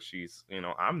on where she's,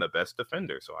 I'm the best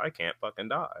defender, so I can't fucking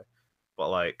die.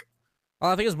 But like,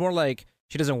 Well, I think it's more like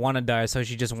she doesn't want to die, so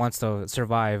she just wants to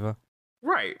survive.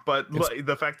 right, but It's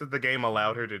the fact that the game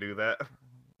allowed her to do that,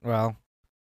 well,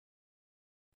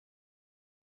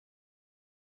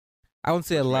 I wouldn't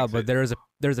say a which lot, makes but it,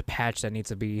 there's a patch that needs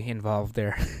to be involved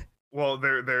there. well,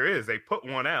 there is. They put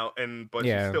one out, but she's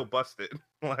Yeah. still busted.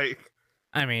 Like,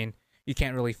 I mean, you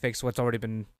can't really fix what's already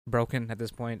been broken at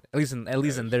this point. At least that in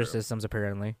is their true. systems,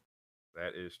 apparently.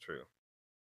 That is true.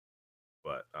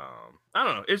 But I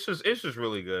don't know. It's just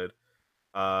really good.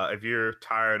 If you're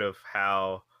tired of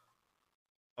how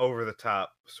over the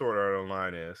top Sword Art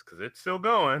Online is, because it's still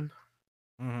going,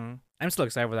 I'm still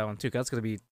excited for that one too. 'Cause that's gonna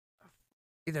be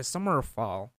either summer or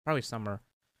fall. Probably summer,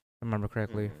 if I remember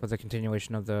correctly, Mhm. for the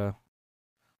continuation of the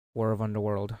War of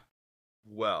Underworld.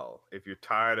 Well, if you're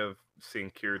tired of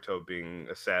seeing Kirito being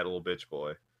a sad little bitch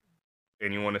boy,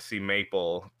 and you want to see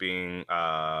Maple being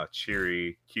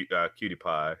cheery, cutie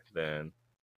pie, then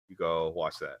you go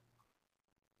watch that.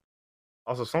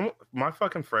 Also, some my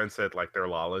fucking friend said like they're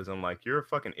lolis. I'm like, you're a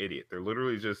fucking idiot. They're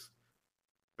literally just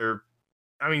they're.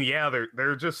 I mean, yeah,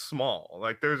 they're just small.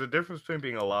 Like, there's a difference between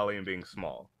being a lolly and being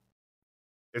small.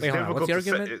 It's Wait, hold on. What's difficult the to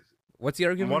say. argument? What's the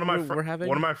argument we're One of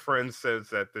having? my friends says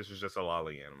that this is just a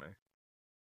lolly anime.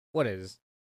 What is?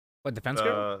 What, Defense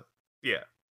Girl? Uh, yeah,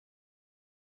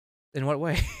 In what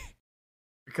way?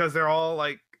 because they're all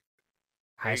like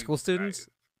High school students?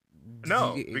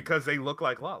 no, D- because they look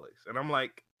like lollies, and I'm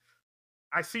like,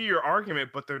 I see your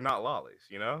argument, but they're not lollies.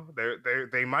 You know,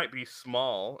 they might be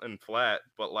small and flat,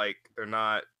 but like they're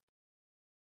not.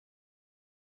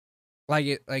 like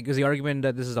is the argument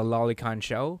that this is a lolicon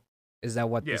show? Is that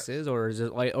what this Yes, is, or is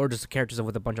it like, or just characters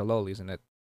with a bunch of lolis in it?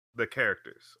 the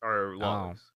characters are Oh,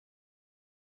 lollies,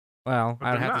 well, but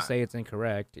I'd they're have to not. say it's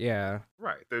incorrect. Yeah,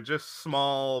 Right? They're just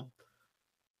small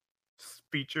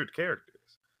featured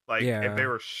characters. Like if they yeah.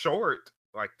 were short,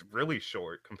 like really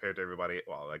short compared to everybody,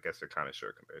 well, I guess they're kind of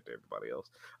short compared to everybody else.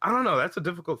 I don't know. That's a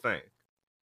difficult thing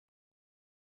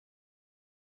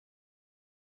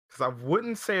because I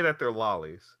wouldn't say that they're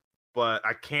lollies, but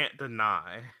I can't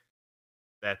deny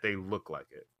that they look like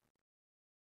it.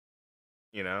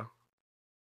 You know,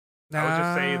 I would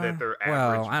just say that they're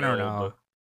Well, average I don't build, know. I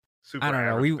super don't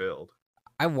know. average build.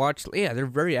 I watched. Yeah, they're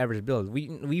very average builds.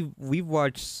 We've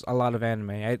watched a lot of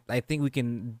anime. I think we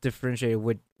can differentiate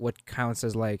what counts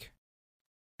as, like,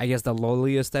 I guess, the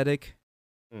lowly aesthetic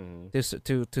Mm-hmm.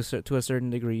 to a certain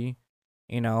degree.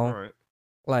 You All know, right.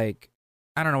 like,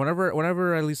 I don't know.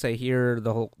 Whenever at least I hear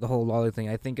the whole lolly thing,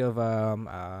 I think of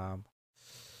uh,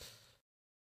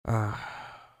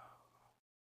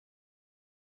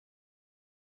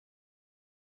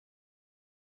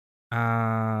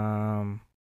 um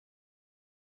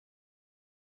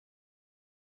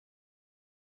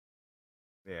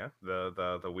Yeah.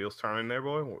 The wheels turning there,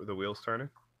 boy. The wheels turning.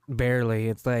 barely.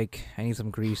 It's like I need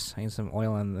some grease. I need some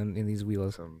oil in these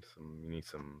wheels. Some you need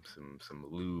some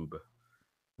lube.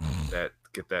 That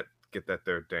get that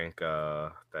there dank I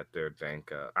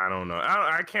don't know.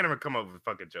 I can't even come up with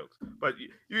fucking jokes. But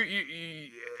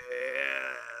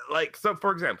like, so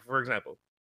for example,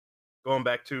 going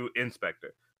back to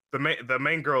Inspector, the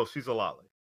main girl, she's a lolly,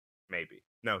 maybe.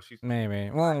 No, she's Maybe.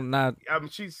 Well, not I mean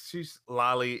she's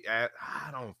lolly at,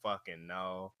 I don't fucking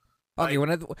know. okay.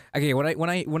 Like, When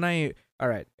I all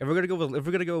right. If we're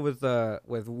gonna go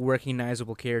with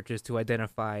recognizable characters to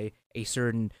identify a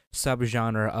certain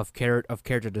subgenre of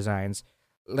character designs,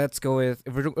 let's go with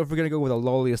if we're gonna go with a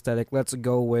lowly aesthetic, let's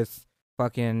go with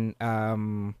fucking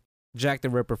Jack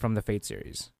the Ripper from the Fate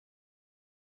series.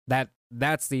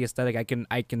 That's the aesthetic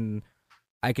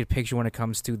I could picture when it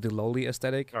comes to the lowly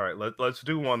aesthetic. all right, let's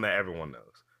do one that everyone knows.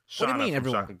 What do you Shauna mean, from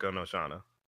everyone? Shakugan no Shauna.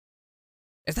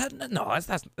 Is that no? Is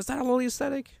that a lowly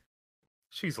aesthetic?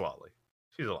 She's lolly.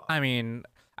 She's a lolly. I mean,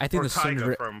 I think Or the Taiga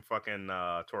Sundre from fucking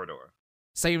Toradora.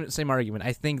 same argument.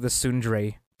 I think the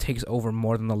Sundre takes over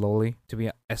more than the lowly to be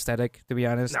aesthetic. To be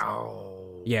honest,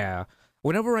 No. yeah.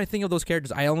 Whenever I think of those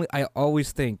characters, I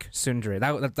always think Sundre.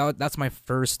 That's my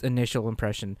first initial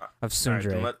impression of All right,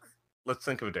 then Sundre. let's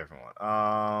think of a different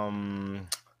one.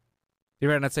 You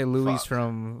better not say Louise Fuck.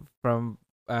 from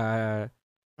Well,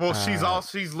 uh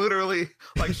she's literally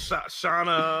like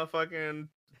Shauna. Fucking,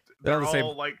 they're all they're the same.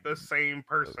 all like the same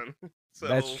person. So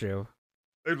That's true.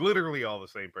 they're literally all the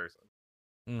same person.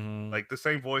 Mm-hmm. Like the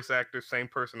same voice actor, same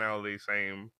personality,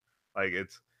 same, like,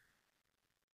 it's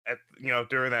at,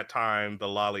 during that time, the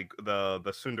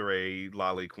Tsundere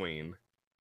lolly queen.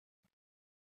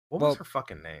 What was Well, her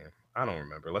fucking name? I don't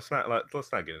remember. Let's not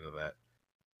get into that.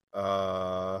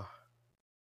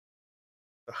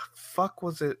 The fuck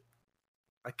was it?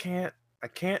 I can't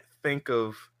think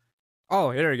of.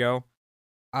 oh, here we go.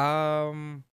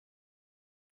 Um,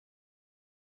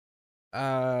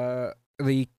 the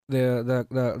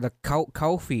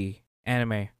Kofi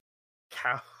anime.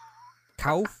 Cow.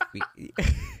 Kofi.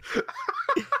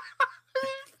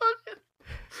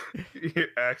 You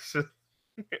actually,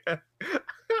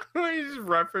 you just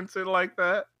reference it like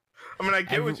that. I mean, I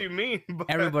get what you mean, but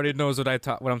Everybody knows what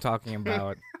I'm talking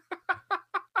about.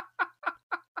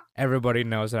 Everybody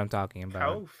knows what I'm talking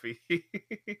about. Kofi.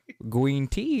 Green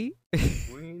tea.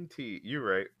 Green tea. You're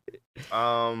right.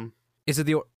 Is it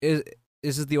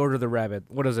is it the Order of the Rabbit?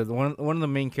 What is it? One of the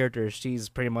main characters. She's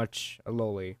pretty much a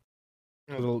lowly.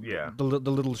 Yeah. The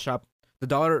little shop.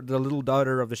 the little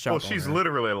daughter of the Well, shop she's owner.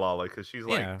 literally a lolly because she's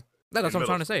like Yeah, that's in what I'm middle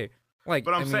trying to school. say. Like,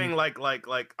 But I I'm mean, saying like I'm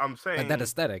like that saying.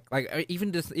 aesthetic. Like,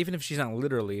 even if she's not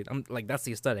literally, I'm like that's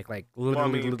the aesthetic. Like, Well, I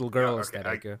literally mean, little yeah, girl okay,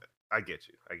 aesthetic. I get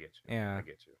you, I get you, I Yeah.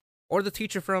 get you. Or the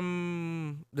teacher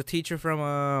from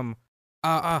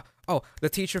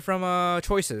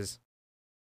Choices.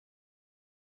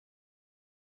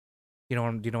 Do you know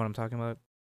what I'm talking about?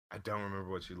 I don't remember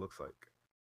what she looks like.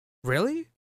 Really?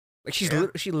 Like Yeah.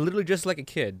 she literally just like a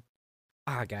kid.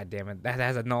 Ah, god damn it. That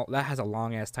has a no that has a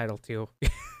long ass title too.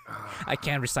 I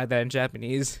can't recite that in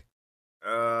Japanese.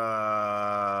 All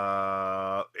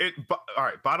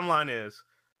right. Bottom line is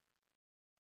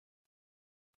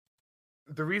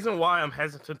the reason why I'm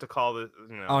hesitant to call this,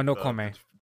 Oh, no the Kome.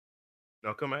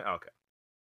 no comment. Okay.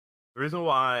 The reason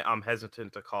why I'm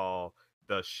hesitant to call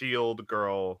the Shield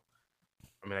girl.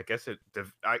 I mean, I guess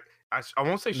I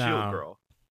won't say Shield No. girl.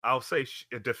 I'll say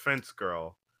Defense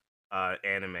girl,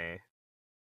 anime.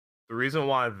 The reason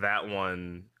why that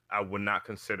one I would not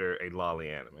consider a lolly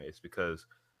anime is because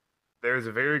there's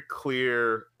a very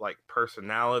clear like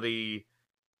personality,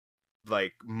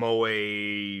 like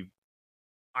moe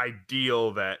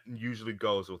ideal that usually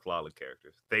goes with lolly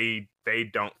characters. They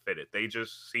don't fit it. They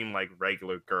just seem like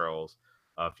regular girls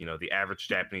of the average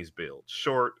Japanese build,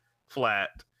 short, flat,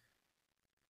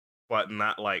 but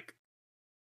not like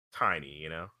tiny.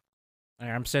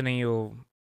 I'm sending you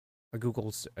a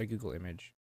Google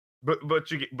image But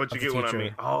of you the get what I mean.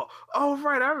 teacher. Oh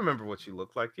right, I remember what she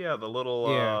looked like. Yeah, the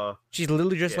little Yeah. She's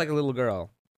literally just yeah, like a little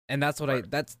girl. And that's what right.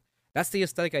 that's the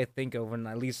aesthetic I think of when,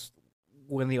 at least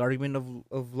when the argument of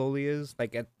Loli is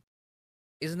like,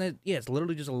 isn't it? Yeah, it's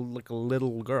literally just like a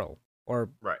little girl or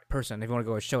Right. person. If you want to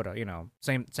go with Shota,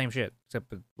 same shit except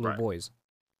with little Right. boys.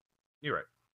 You're right.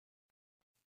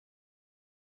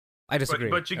 I disagree.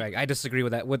 But you Like, I disagree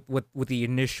with that. With the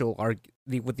initial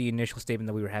with the initial statement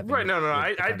that we were having. right, no, With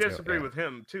I Defense disagree yeah. with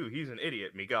him too. He's an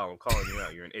idiot, Miguel. I'm calling you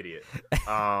out. You're an idiot.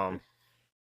 Um,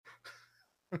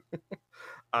 It's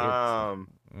um,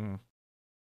 mm,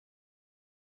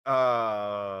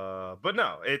 but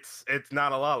no, it's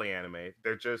not a lolly anime.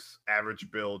 They're just average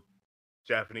build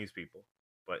Japanese people,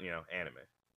 but anime.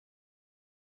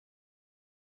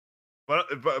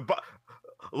 But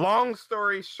long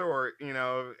story short,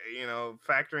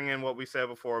 factoring in what we said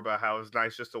before about how it's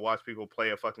nice just to watch people play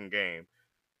a fucking game.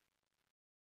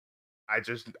 I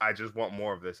just want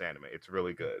more of this anime. It's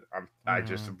really good. I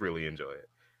just really enjoy it.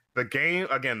 The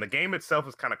game itself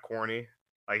is kind of corny.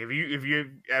 Like if you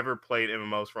ever played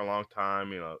MMOs for a long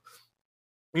time,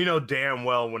 you know damn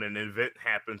well when an event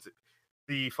happens,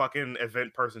 the fucking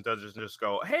event person doesn't just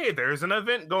go, "Hey, there's an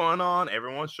event going on.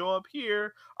 Everyone show up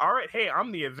here. All right, hey,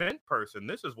 I'm the event person.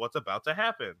 This is what's about to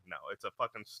happen." No, it's a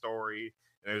fucking story.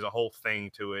 And there's a whole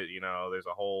thing to it. There's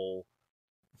a whole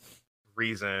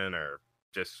reason or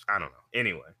just I don't know.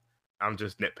 Anyway, I'm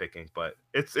just nitpicking, but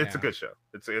it's a good show.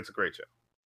 It's a great show.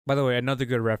 By the way, another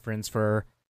good reference for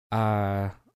uh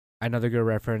another good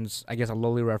reference, I guess a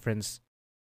lowly reference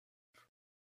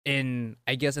in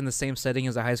the same setting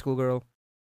as a high school girl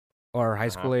or high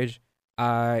school age.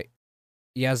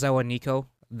 Yazawa Nico,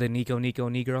 the Nico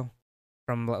Negro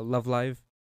from Love Live.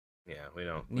 Yeah,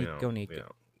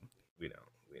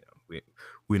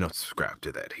 we don't subscribe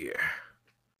to that here.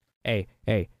 Hey,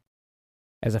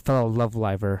 as a fellow Love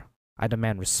Liver, I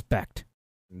demand respect.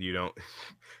 You don't.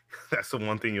 That's the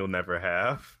one thing you'll never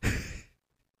have.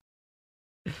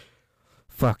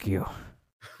 Fuck you.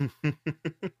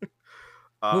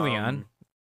 Moving on.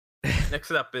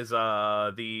 Next up is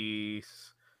the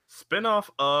spinoff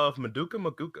of Madoka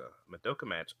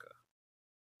Magica.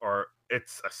 Or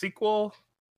it's a sequel,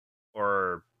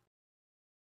 or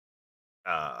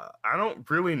I don't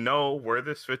really know where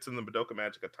this fits in the Madoka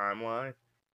Magica timeline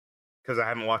because I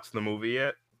haven't watched the movie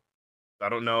yet. I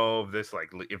don't know if this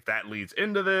if that leads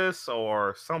into this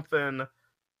or something,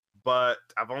 but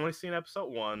I've only seen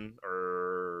episode 1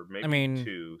 or maybe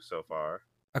 2 so far.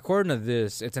 According to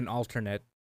this, it's an alternate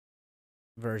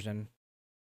version.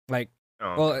 Like,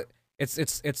 well,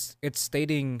 it's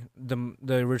stating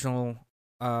the original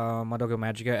Madoka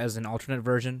Magica as an alternate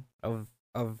version of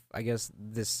I guess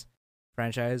this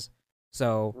franchise.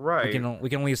 So right, we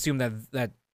can only assume that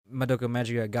Madoka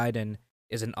Magica Gaiden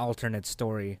is an alternate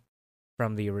story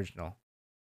from the original.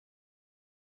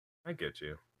 I get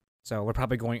you. So we're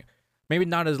probably going, maybe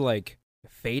not as like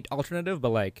Fate alternative, but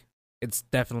like it's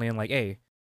definitely in like, hey,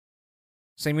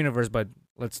 same universe, but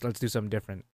let's do something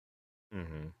different.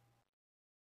 Mm-hmm.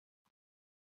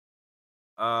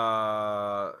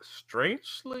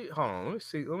 Strangely, hold on, let me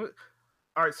see. All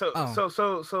right, so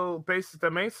the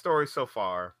main story so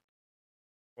far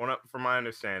From my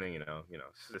understanding,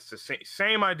 it's the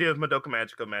same idea as Madoka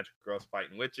Magica. Magic girls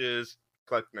fighting witches,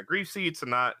 collecting their grief seeds,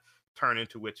 and not turn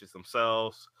into witches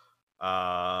themselves.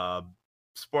 Uh,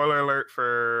 Spoiler alert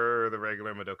for the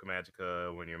regular Madoka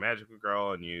Magica: when you're a magical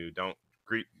girl and you don't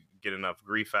get enough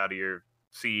grief out of your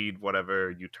seed,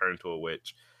 whatever, you turn into a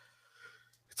witch.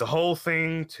 It's a whole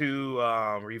thing to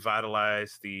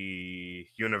revitalize the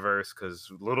universe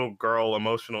because little girl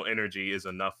emotional energy is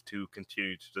enough to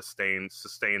continue to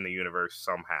sustain the universe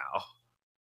somehow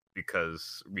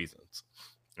because reasons.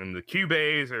 And the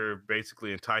Kyubeis are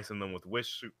basically enticing them with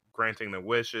granting their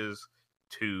wishes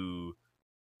to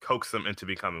coax them into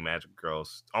becoming magic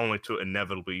girls, only to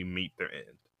inevitably meet their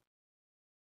end.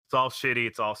 It's all shitty,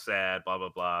 it's all sad, blah blah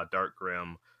blah, dark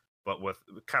grim, but with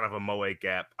kind of a Moe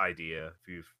Gap idea. If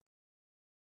you've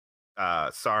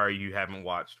sorry you haven't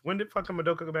watched. When did fucking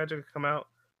Madoka Magica come out?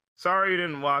 Sorry you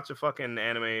didn't watch a fucking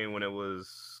anime when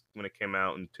it came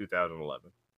out in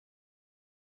 2011.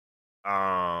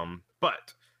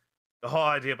 But the whole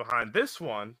idea behind this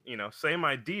one, same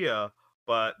idea,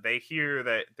 but they hear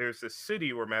that there's this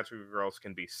city where magical girls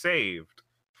can be saved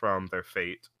from their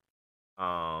fate.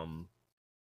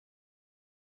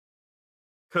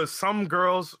 Because some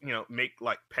girls, make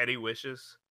like petty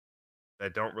wishes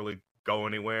that don't really go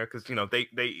anywhere. Because they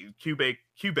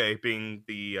Kyubey being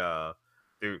the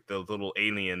little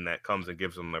alien that comes and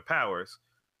gives them their powers,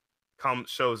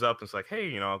 shows up and it's like,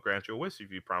 hey, I'll grant you a wish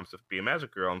if you promise to be a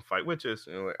magic girl and fight witches.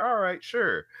 And you're like, all right,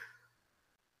 sure.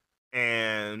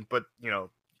 But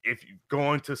if you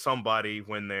go into somebody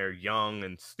when they're young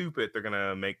and stupid, they're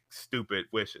gonna make stupid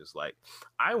wishes. Like,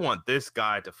 I want this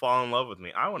guy to fall in love with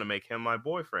me. I want to make him my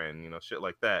boyfriend. Shit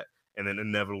like that. And then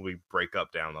inevitably break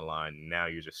up down the line. Now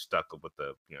you're just stuck with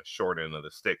the short end of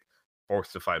the stick,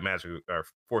 forced to fight magic or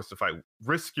forced to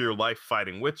risk your life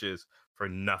fighting witches for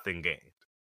nothing gained.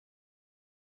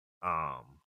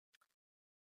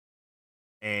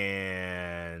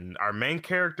 And our main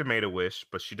character made a wish,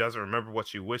 but she doesn't remember what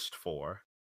she wished for.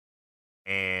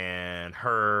 And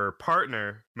her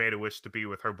partner made a wish to be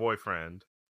with her boyfriend,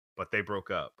 but they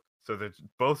broke up. So they're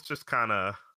both just kind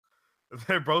of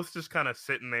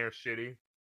sitting there shitty,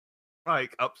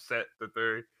 like upset that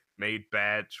they made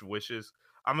bad wishes.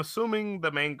 I'm assuming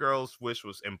the main girl's wish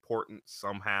was important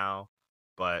somehow,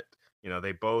 but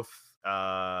they both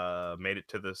made it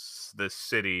to this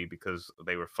city because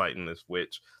they were fighting this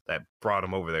witch that brought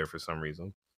them over there for some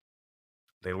reason.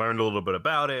 They learned a little bit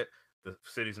about it. The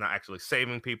city's not actually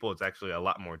saving people. It's actually a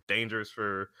lot more dangerous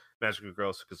for magical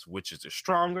girls because witches are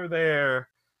stronger there,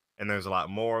 and there's a lot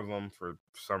more of them for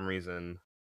some reason.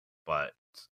 But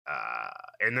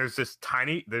and there's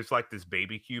like this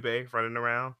baby Kyubey running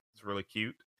around. It's really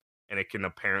cute, and it can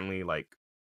apparently like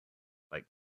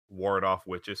ward off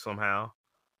witches somehow,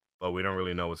 but we don't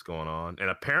really know what's going on. And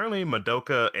apparently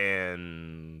Madoka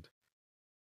and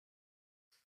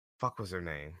fuck was her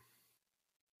name?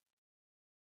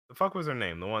 The fuck was her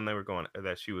name? The one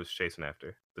that she was chasing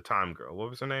after. The time girl. What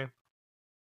was her name?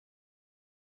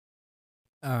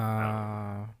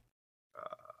 Yeah.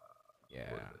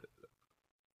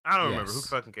 I don't remember. Who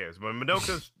fucking cares? But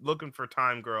Madoka's looking for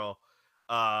Time Girl.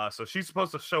 So she's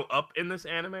supposed to show up in this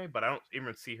anime, but I don't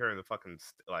even see her in the fucking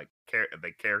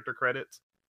the character credits.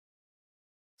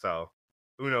 So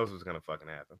who knows what's gonna fucking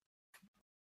happen?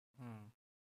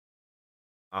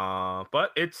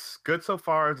 But it's good so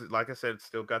far. Like I said, it's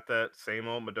still got that same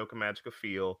old Madoka Magica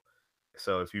feel.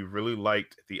 So if you really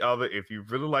liked the other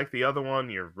one,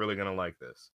 you're really gonna like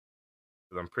this.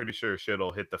 I'm pretty sure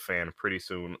shit'll hit the fan pretty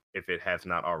soon if it has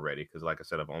not already. Because like I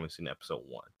said, I've only seen episode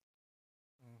 1.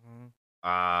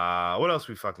 What else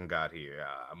we fucking got here?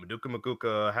 Madoka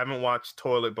Magica. Haven't watched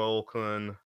Toilet Bowl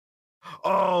Kun.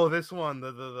 Oh, this one.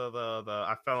 The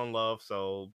I fell in love,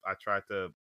 so I tried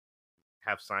to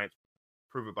have science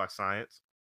prove it by science.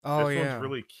 Oh, this yeah. one's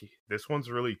really cute. This one's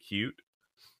really cute.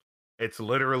 It's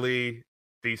literally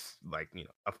these,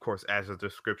 of course, as the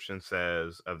description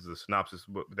says of the synopsis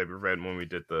that we read when we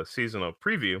did the seasonal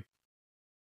preview.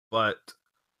 But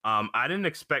I didn't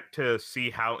expect to see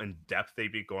how in depth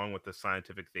they'd be going with the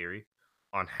scientific theory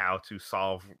on how to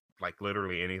solve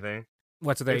literally anything.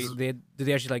 What? So did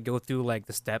they actually go through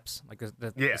the steps,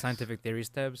 the yes. scientific theory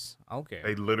steps? Okay.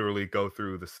 They literally go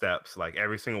through the steps,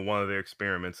 every single one of their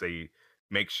experiments. They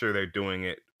make sure they're doing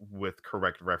it with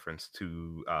correct reference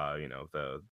to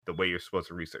the way you're supposed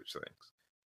to research things.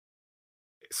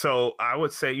 So I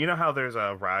would say, how there's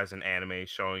a rise in anime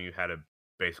showing you how to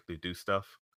basically do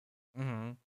stuff.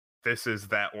 Mm-hmm. This is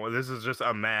that one. This is just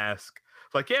a mask.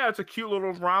 It's a cute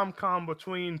little rom-com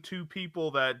between two people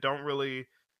that don't really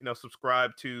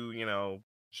subscribe to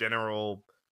general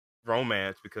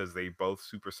romance because they both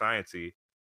super sciencey,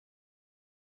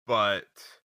 but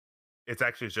it's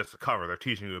actually just a cover. They're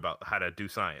teaching you about how to do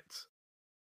science.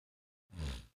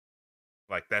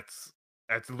 Like that's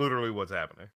literally what's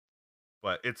happening.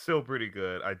 But it's still pretty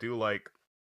good. I do like.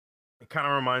 It kind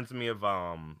of reminds me of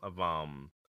Love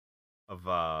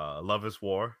is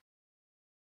War.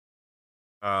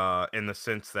 In the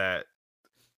sense that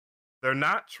they're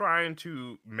not trying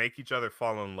to make each other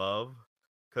fall in love,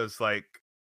 because like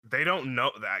they don't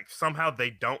know that somehow they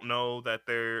don't know that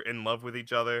they're in love with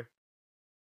each other,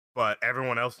 but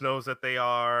everyone else knows that they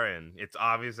are, and it's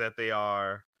obvious that they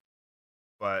are,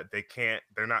 but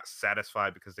they're not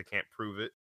satisfied because they can't prove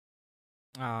it.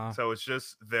 Ah, So it's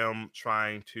just them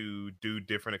trying to do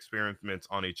different experiments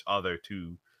on each other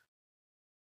to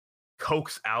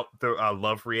coax out the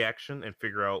love reaction and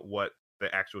figure out what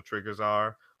the actual triggers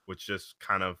are, which just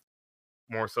kind of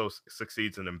more so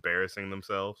succeeds in embarrassing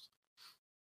themselves.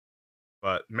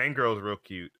 But main girl is real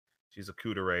cute. She's a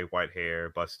cutere, white hair,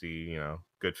 busty,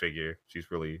 good figure.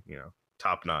 She's really,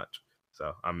 top notch.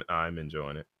 So I'm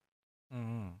enjoying it.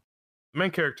 mm. The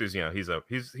main character is, he's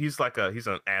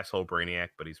an asshole brainiac,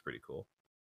 but he's pretty cool.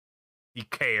 He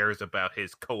cares about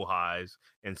his kohais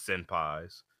and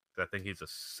senpais. I think he's a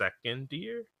second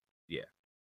year. Yeah,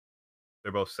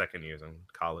 they're both second years in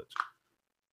college.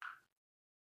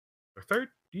 Or third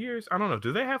years? I don't know.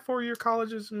 Do they have 4-year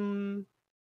colleges?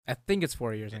 I think it's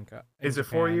 4 years in Is it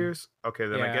 4 Japan. years? Okay,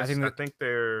 then Yeah, I think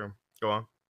they're. Go on.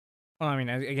 Well, I mean,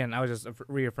 again, I was just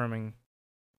reaffirming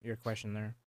your question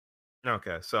there.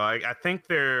 Okay, so I think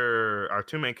our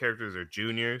two main characters are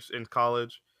juniors in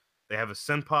college. They have a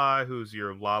senpai who's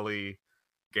your lolly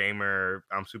gamer.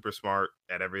 I'm super smart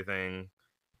at everything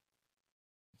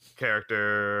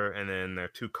character, and then their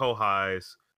two kohais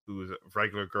who's a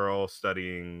regular girl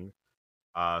studying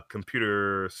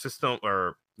computer system,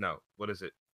 or no, what is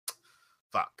it?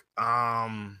 Fuck.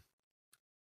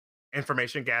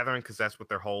 Information gathering, because that's what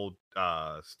their whole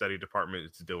study department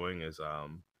is doing, is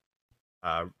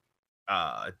uh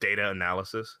data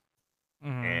analysis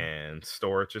and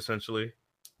storage essentially.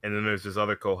 And then there's this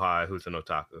other kohai who's an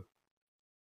otaku.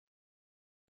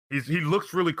 He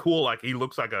looks really cool, like he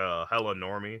looks like a hella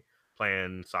normie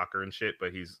playing soccer and shit,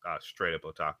 but he's straight up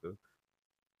otaku.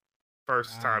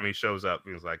 First time he shows up,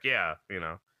 he was like, yeah,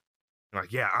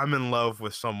 like, yeah, I'm in love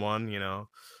with someone,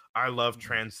 our love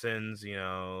transcends,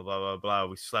 blah blah blah.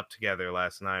 We slept together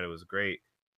last night, it was great.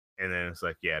 And then it's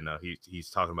like, yeah, no, he's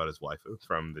talking about his waifu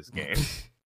from this game.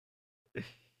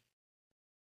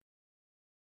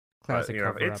 Classic but,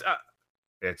 cover up.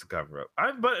 It's a cover up.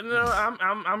 But no,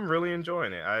 I'm really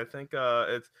enjoying it. I think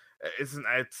it's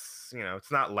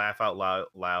it's not laugh out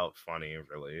loud funny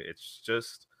really. It's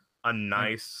just a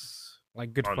nice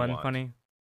like good fun watch. funny.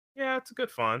 Yeah, it's a good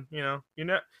fun. You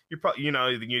probably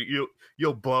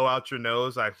you'll blow out your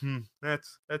nose like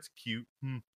that's cute.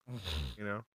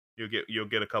 You'll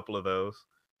get a couple of those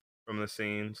from the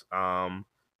scenes. I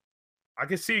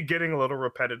can see it getting a little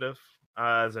repetitive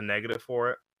as a negative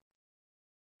for it.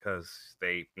 Because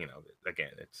they,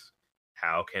 again, it's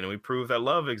how can we prove that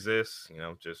love exists?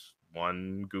 Just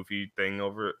one goofy thing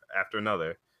over after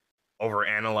another, over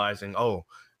analyzing. Oh,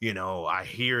 I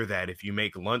hear that if you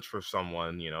make lunch for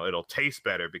someone, it'll taste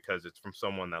better because it's from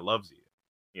someone that loves you.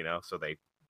 So they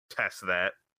test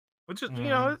that, which is,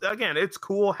 again, it's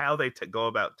cool how they go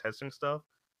about testing stuff.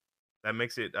 That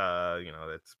makes it,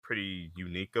 it's pretty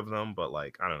unique of them. But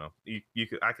like, I don't know,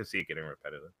 I could see it getting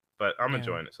repetitive, but I'm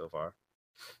enjoying it so far.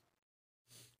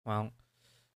 Well,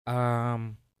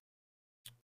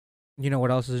 you know what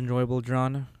else is enjoyable,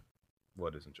 John?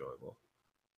 What is enjoyable?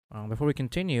 Before we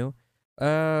continue,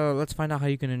 let's find out how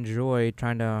you can enjoy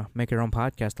trying to make your own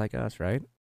podcast like us, right?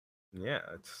 Yeah,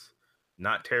 it's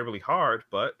not terribly hard,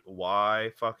 but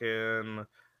why fucking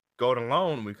go it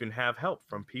alone? We can have help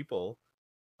from people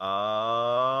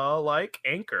like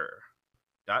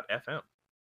Anchor.fm.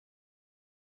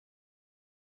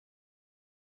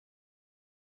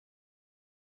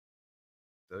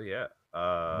 So yeah,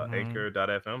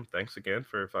 Anchor.fm. Thanks again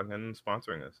for fucking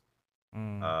sponsoring us.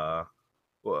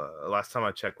 Well, last time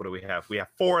I checked, what do we have? We have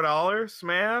 $4,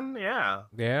 man. Yeah.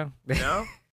 Yeah.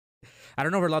 I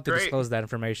don't know if we're allowed to disclose that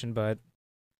information, but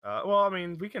well, I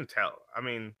mean, we can tell. I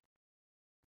mean,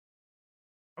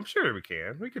 I'm sure we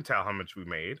can. We can tell how much we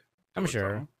made. I'm sure.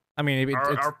 Something. I mean,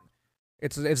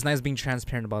 it's nice being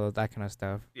transparent about that kind of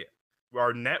stuff. Yeah.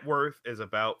 Our net worth is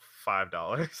about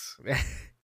 $5.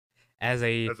 as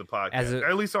a podcast,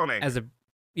 at least on Anchor. as a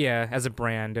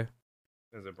brand.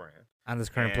 As a brand on this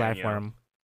current platform.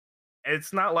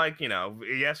 It's not like,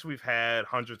 yes, we've had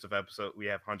hundreds of episodes. We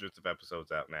have hundreds of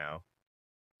episodes out now.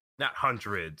 not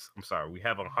hundreds. I'm sorry. We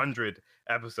have 100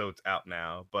 episodes out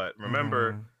now. But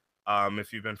remember, Mhm.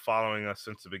 if you've been following us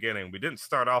since the beginning, we didn't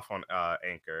start off on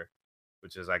Anchor,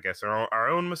 which is, I guess, our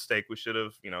own mistake. We should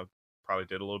have, probably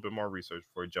did a little bit more research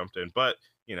before we jumped in. But,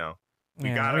 we Yeah,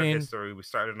 got I our mean, history. We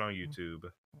started on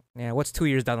YouTube. yeah. What's 2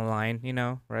 years down the line?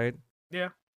 Right? Yeah,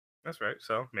 that's right.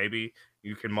 So maybe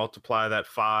you can multiply that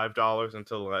 $5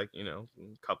 until like,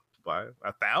 couple by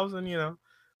 1,000,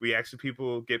 We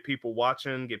actually get people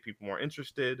watching, get people more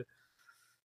interested,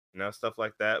 stuff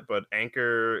like that. But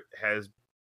Anchor has,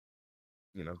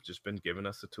 just been giving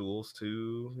us the tools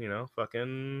to,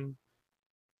 fucking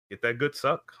get that good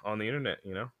suck on the internet.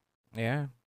 Yeah,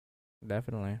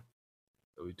 definitely.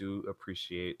 So we do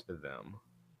appreciate them.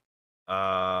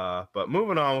 But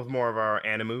moving on with more of our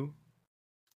anime,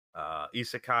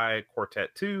 Isekai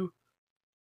Quartet 2.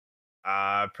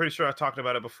 Pretty sure I talked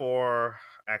about it before,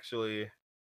 actually.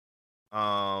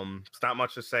 It's not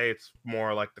much to say. It's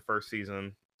more like the first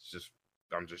season.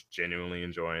 I'm just genuinely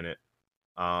enjoying it.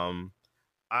 Um,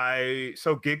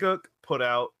 so Gigguk put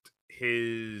out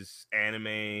his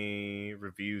anime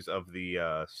reviews of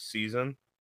the season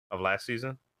of last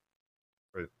season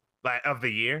or of the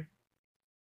year,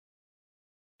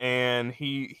 and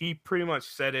he pretty much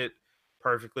said it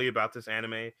perfectly about this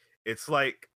anime. It's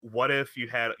like, what if you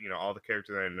had all the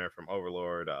characters in there from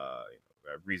Overlord,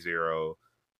 ReZero,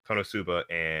 Konosuba,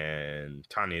 and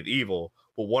Tanya the Evil,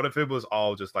 but what if it was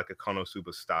all just like a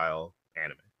Konosuba style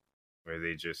anime where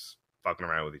they just fucking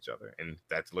around with each other, and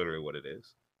that's literally what it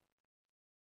is.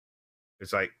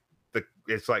 It's like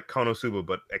Konosuba,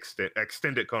 but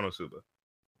extended Konosuba,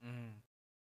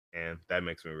 and that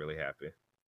makes me really happy.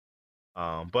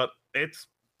 But it's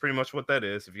pretty much what that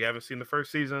is. If you haven't seen the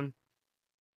first season,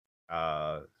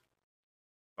 fucking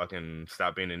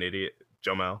stop being an idiot.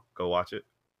 Jomel, go watch it.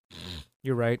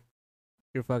 You're right.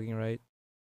 You're fucking right.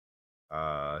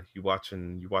 You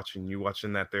watching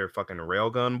that there fucking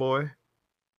railgun boy?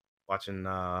 Watching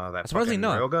that Surprisingly, fucking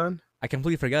no. railgun? I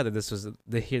completely forgot that this was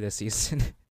this season.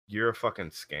 You're a fucking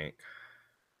skank.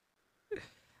 Because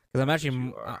I'm That's actually what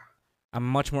you are. I'm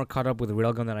much more caught up with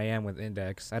Railgun than I am with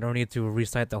Index. I don't need to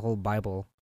recite the whole Bible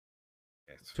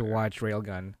It's to fair. watch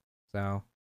Railgun. So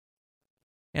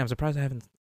yeah, I'm surprised I haven't.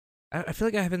 I feel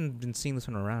like I haven't been seeing this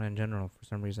one around in general for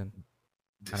some reason.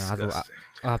 I don't know. Disgusting.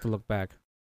 I'll have to look back.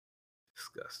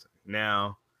 Disgusting.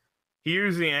 Now,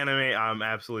 here's the anime I'm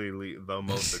absolutely the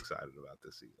most excited about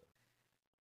this season.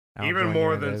 Even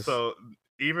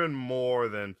more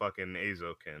than fucking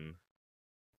Eizouken,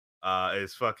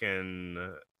 is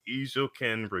fucking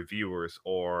Eizouken reviewers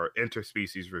or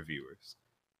interspecies reviewers.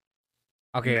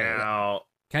 Okay. Now,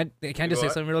 can I just say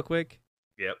something real quick?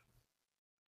 Yep.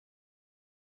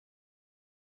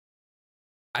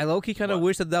 I low key kind of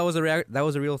wish that was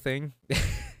a real thing.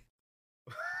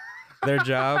 Their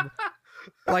job,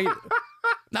 like,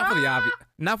 not for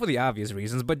the obvious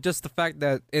reasons, but just the fact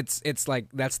that it's like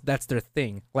that's their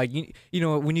thing. Like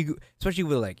when you, especially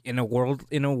with like in a world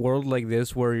like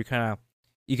this where you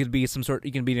could be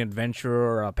you can be an adventurer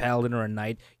or a paladin or a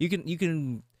knight. You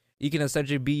can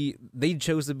essentially be. They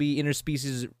chose to be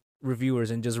interspecies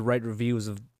reviewers and just write reviews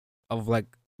of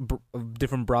like of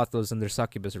different brothels in their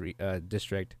succubus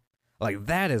district. Like,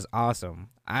 that is awesome.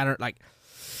 I don't like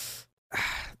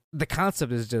the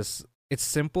concept is just, it's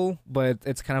simple, but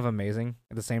it's kind of amazing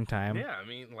at the same time. Yeah, I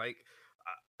mean, like,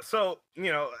 so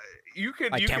you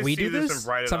could Like, you can could we see do this this and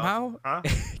write it somehow? off,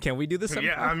 huh? Can we do this somehow?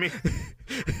 Yeah, I mean,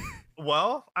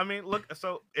 well, I mean, look.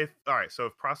 So if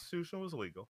prostitution was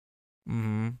legal,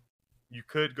 you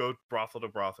could go brothel to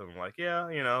brothel and like, yeah,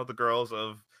 the girls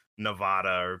of Nevada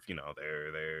are,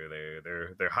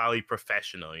 they're highly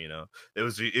professional. It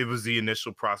was the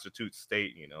initial prostitute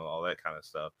state, all that kind of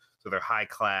stuff. So they're high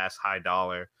class, high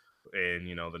dollar, and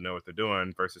they know what they're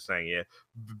doing. Versus saying, yeah,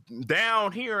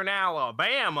 down here in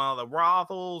Alabama, the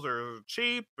brothels are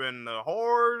cheap and the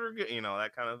whores,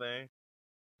 that kind of thing.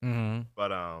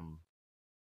 But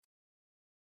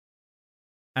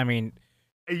I mean,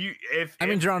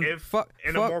 John, if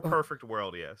in a more perfect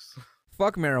world, yes.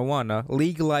 Fuck marijuana,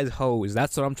 legalize hoes.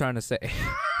 That's what I'm trying to say.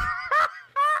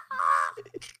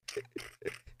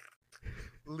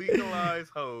 Legalize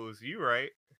hoes. You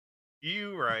right.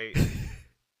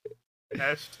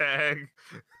 Hashtag.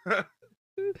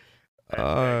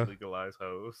 Hashtag legalize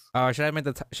hoes. Should I make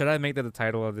that the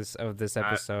title of this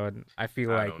episode? I feel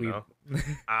like we.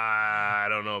 I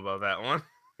don't know about that one.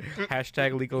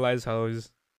 Hashtag legalize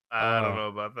hoes. I don't know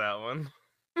about that one.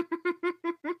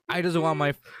 I just want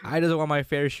my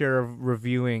fair share of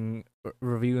reviewing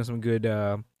some good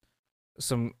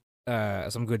some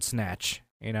good snatch,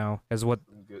 as what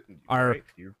our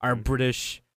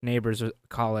British neighbors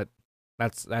call it.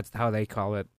 That's how they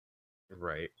call it.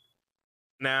 Right.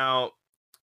 Now,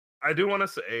 I do want to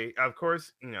say, of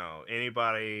course,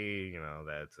 anybody,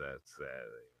 that's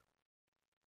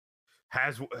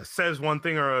has says one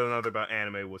thing or another about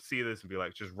anime will see this and be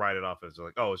like, just write it off as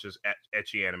like, oh, it's just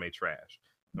etchy anime trash.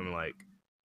 I'm like,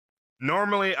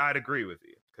 normally I'd agree with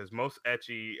you because most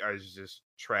etchy are just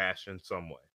trash in some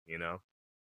way.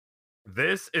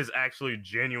 This is actually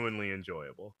genuinely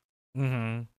enjoyable.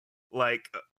 Mm-hmm. Like,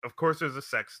 of course, there's the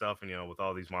sex stuff, and with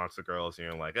all these monster girls, and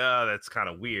you're like, oh, that's kind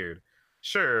of weird.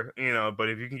 Sure, but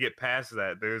if you can get past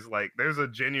that, there's a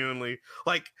genuinely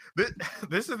like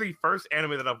this is the first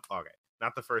anime that I've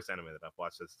not the first anime that I've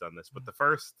watched that's done this, but the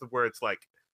first where it's like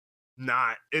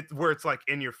where it's like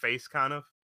in your face kind of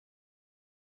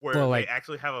where Well, they like,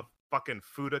 actually have a fucking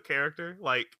Fuda character.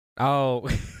 Like, oh,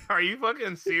 are you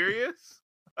fucking serious?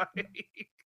 Like,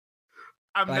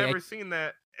 I've like, never seen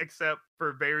that except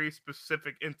for very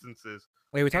specific instances,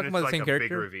 wait, we and talking it's about the like same a big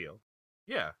character? reveal.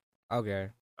 Yeah, Okay,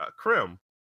 Krim.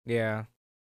 yeah.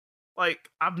 Like,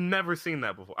 I've never seen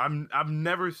that before. I've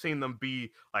never seen them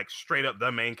be like straight up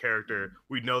the main character.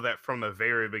 We know that from the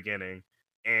very beginning,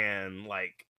 and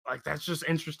like that's just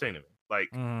interesting to me. Like,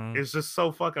 Mm-hmm. it's just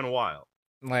so fucking wild.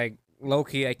 Like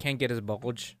Loki, I can't get his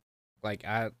bulge. Like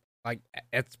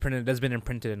it's printed. That's been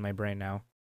imprinted in my brain now.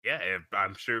 Yeah,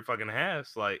 I'm sure it fucking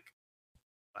has. Like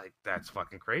that's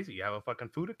fucking crazy. You have a fucking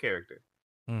Fuda character.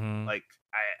 Mm-hmm. Like,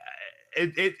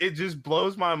 it just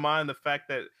blows my mind the fact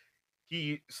that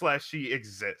he/she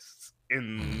exists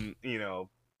in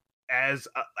as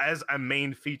a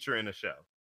main feature in the show,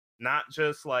 not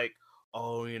just like,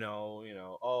 oh,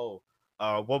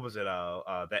 what was it,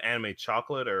 the anime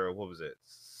Chocolate, or what was it,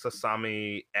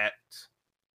 Sasami et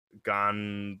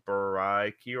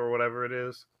Ganbaraiki, or whatever it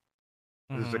is.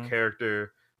 There's a Mm-hmm.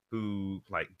 character who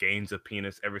like gains a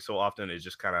penis every so often. It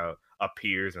just kind of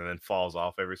appears and then falls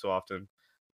off every so often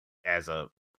as a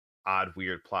odd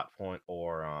weird plot point.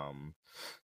 Or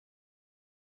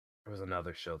there was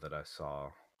another show that I saw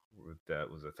that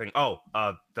was a thing. Oh,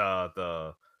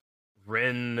 the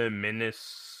Ren Minis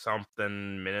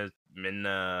something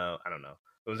Minna, I don't know.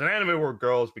 It was an anime where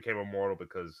girls became immortal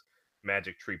because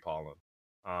magic tree pollen.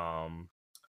 Um,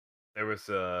 there was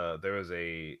a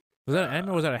Was that an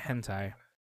anime or was that a hentai?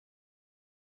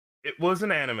 it was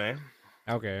an anime.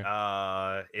 Okay.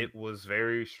 It was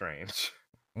very strange.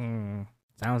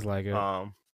 Sounds like it.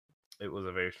 It was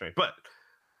a very strange, but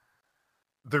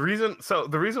the reason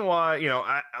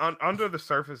why, under the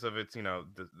surface of it's,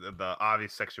 the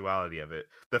obvious sexuality of it,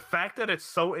 the fact that it's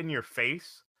so in your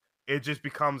face, it just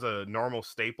becomes a normal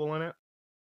staple in it.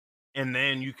 And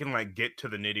then you can like get to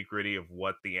the nitty gritty of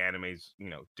what the anime's,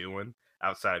 doing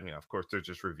outside. Of course, they're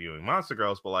just reviewing Monster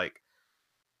Girls, but like,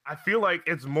 I feel like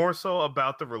it's more so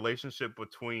about the relationship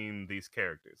between these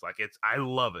characters. Like, I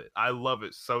love it. I love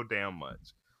it so damn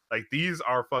much. Like, these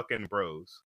are fucking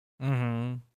bros.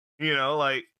 Mm-hmm.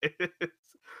 Like,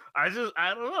 I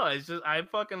don't know. It's just, I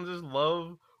fucking just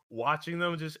love watching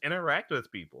them just interact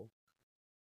with people.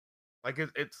 Like,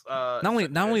 it's Not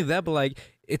only that, but like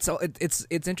it's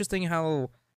interesting how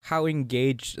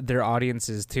engaged their audience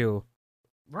is too.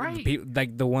 right.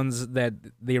 Like the ones that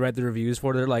they read the reviews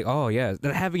for, they're like, oh yeah,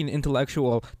 they're having an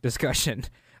intellectual discussion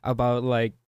about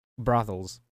like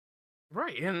brothels.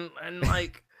 Right. And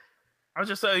like, I was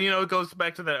just saying, it goes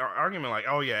back to that argument, like,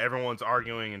 oh yeah, everyone's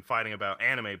arguing and fighting about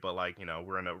anime, but like,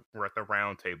 we're at the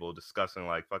round table discussing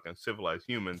like fucking civilized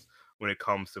humans when it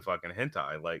comes to fucking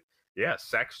hentai. Like, yeah,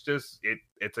 sex just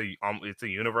it's a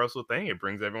universal thing. It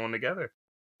brings everyone together.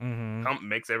 Mm-hmm.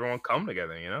 Makes everyone come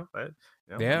together. Yeah,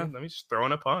 let me just throw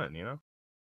in a pun. Why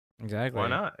exactly.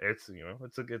 not? It's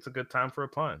a good time for a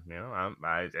pun.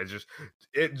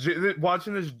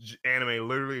 Watching this anime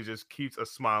literally just keeps a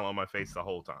smile on my face the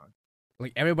whole time.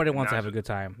 Like everybody And wants to not have a just good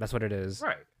time. That's what it is.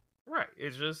 right, right.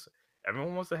 It's just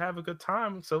everyone wants to have a good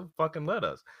time, so fucking let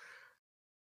us.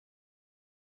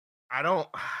 I don't.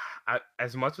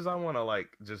 As much as I want to like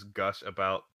just gush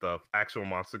about the actual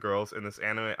monster girls in this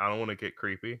anime, I don't want to get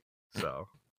creepy. So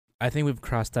I think we've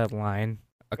crossed that line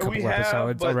a we couple have,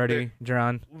 episodes already,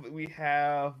 Jaron.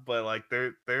 but like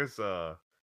there's a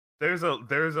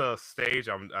stage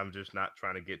I'm just not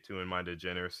trying to get to in my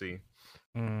degeneracy.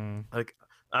 Mm, Like,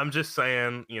 I'm just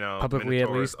saying, publicly, at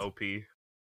Minotaur is least. OP.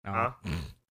 Oh. Huh?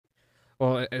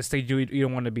 Well, at a stage you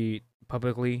don't want to be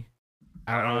publicly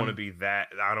out I don't want to on. be that.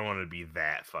 I don't want to be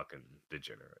that fucking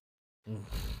degenerate.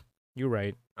 You're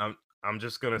right. I'm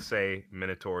just gonna say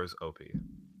Minotaur is OP.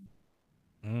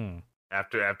 Mm.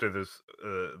 After this,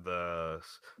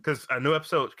 because a new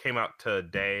episode came out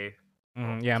today.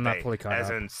 Well, Yeah, I'm not today, fully caught as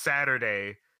up. in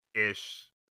Saturday ish.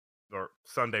 or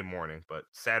Sunday morning, but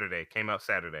Saturday came out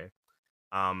Saturday.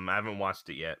 I haven't watched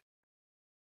it yet.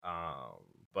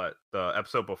 But the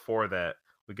episode before that,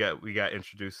 we got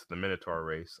introduced to the Minotaur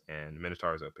race, and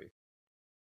Minotaur's OP.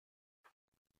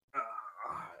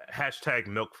 Hashtag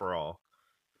milk for all.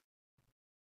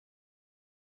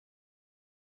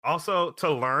 Also,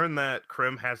 to learn that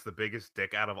Krim has the biggest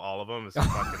dick out of all of them is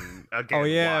fucking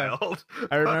wild.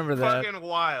 I remember that. Fucking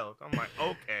wild. I'm like,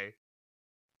 okay,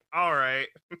 all right.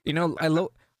 You know,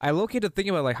 I located thinking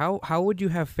about like how would you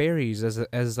have fairies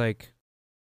as like,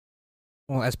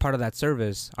 well, as part of that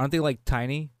service? Aren't they like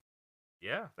tiny?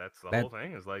 Yeah, that's the whole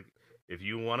thing. Is like, if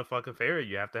you want to fuck a fairy,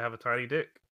 you have to have a tiny dick.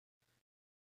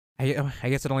 I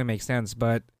guess it only makes sense,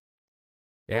 but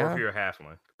yeah. Or if you're a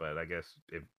halfling, but I guess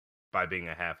if by being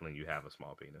a halfling you have a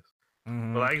small penis.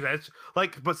 Mm-hmm. But like that's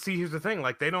like, but see, here's the thing: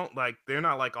 like they're not like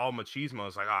all machismo.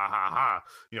 It's like ha ha ha,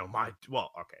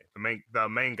 the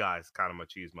main guy's kind of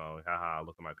machismo. Ha ha,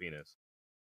 look at my penis.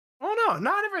 Oh no,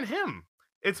 not even him.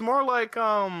 It's more like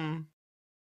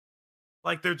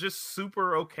they're just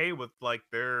super okay with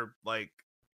they're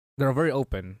very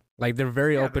open. Like they're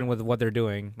very open with what they're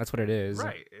doing. That's what it is.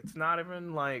 Right. It's not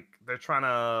even like they're trying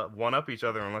to one up each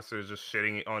other unless they're just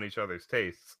shitting on each other's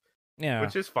tastes. Yeah.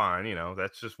 Which is fine,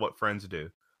 that's just what friends do.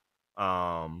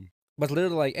 But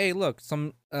literally like, hey, look,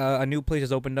 a new place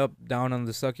has opened up down on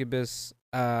the Succubus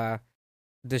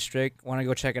district. Want to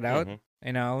go check it out?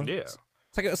 Mm-hmm. Yeah.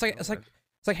 It's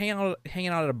like hanging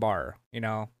out at a bar,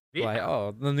 Yeah. Like,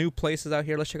 oh, the new places out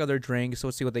here, let's check out their drinks,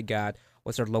 let's see what they got.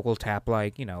 What's their local tap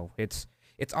like? It's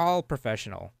all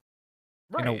professional.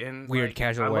 Right. In a and weird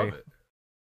casual way.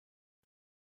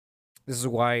 This is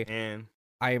why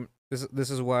this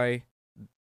is why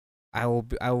I want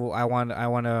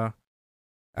to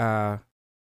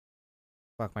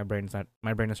fuck, my brain is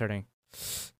starting.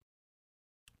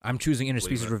 I'm choosing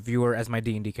interspecies reviewer as my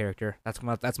D&D character.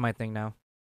 That's my thing now.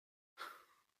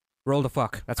 Roll the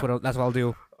fuck. That's what I'll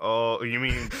do. Oh, you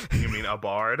mean a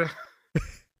bard?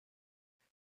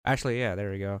 Actually, yeah,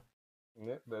 there we go.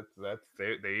 Yeah, that's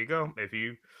there you go. If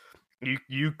you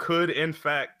could in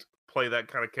fact play that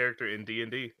kind of character in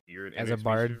D&D. You're an as a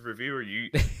bard reviewer.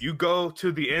 You go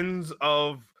to the ends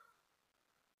of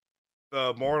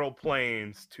the mortal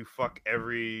planes to fuck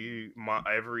every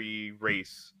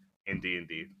race in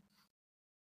D&D.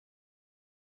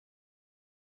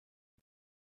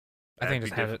 I think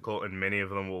it's difficult, and many of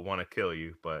them will want to kill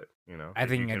you. But I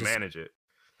think you can manage it.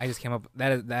 I just came up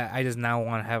that I just now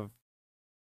want to have.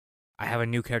 I have a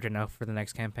new character now for the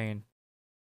next campaign.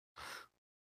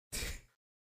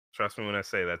 Trust me when I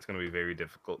say that's going to be very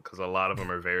difficult because a lot of them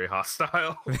are very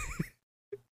hostile.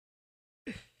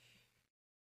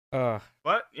 But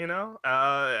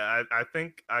I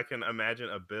think I can imagine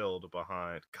a build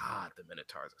behind. God, the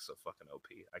Minotaurs are so fucking OP.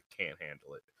 I can't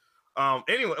handle it.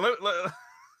 Anyway,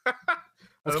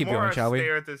 let's keep going, shall we? The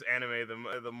more I stare at this anime,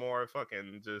 the more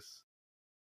fucking just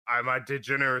my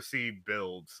degeneracy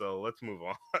builds. So let's move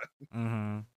on.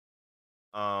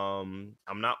 I'm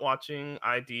not watching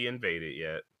ID Invaded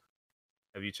yet.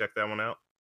 Have you checked that one out?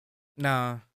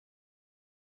 No.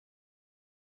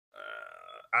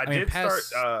 I did start.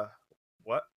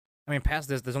 What? I mean, past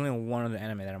this, there's only one other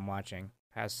anime that I'm watching.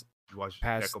 You watch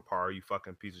Nekopara, you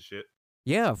fucking piece of shit.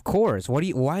 Yeah, of course. Why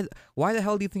the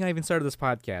hell do you think I even started this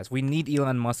podcast? We need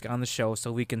Elon Musk on the show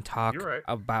so we can talk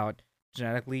about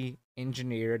genetically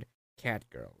engineered cat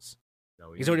girls.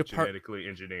 No, he's already genetically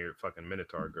engineered fucking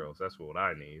Minotaur girls. That's what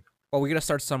I need. Well, we gotta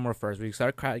start somewhere first. We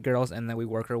start cat girls, and then we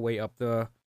work our way up the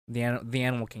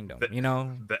animal kingdom.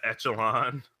 The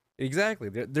echelon. Exactly.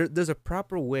 There's a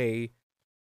proper way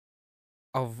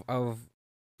of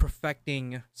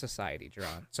perfecting society,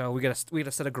 Jerron. So we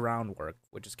gotta set a groundwork,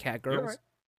 which is cat girls,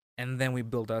 and then we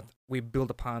build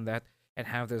upon that and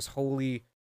have this holy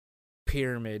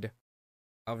pyramid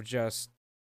of just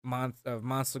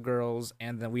monster girls,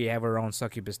 and then we have our own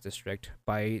succubus district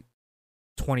by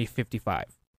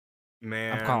 2055.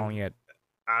 Man, I'm calling it.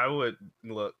 I would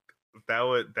look. That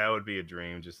would be a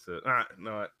dream. Just to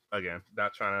no. Again,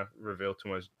 not trying to reveal too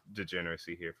much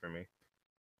degeneracy here for me.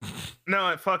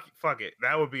 No, fuck it.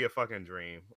 That would be a fucking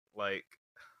dream. Like,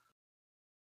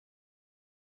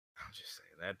 I'm just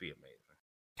saying that'd be amazing.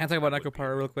 Can I talk about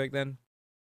Nekopara real quick then?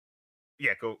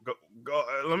 Yeah, go.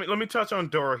 Let me touch on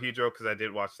Dorohedoro because I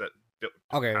did watch that.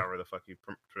 Okay. However the fuck you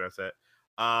pronounce that.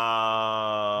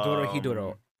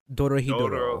 Dorohedoro.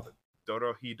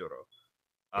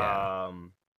 Yeah.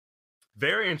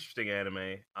 Very interesting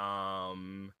anime.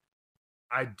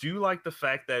 I do like the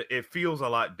fact that it feels a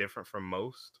lot different from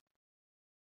most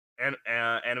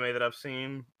anime that I've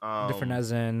seen. Different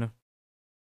as in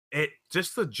it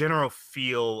just the general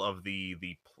feel of the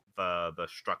the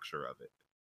structure of it.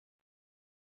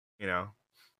 You know,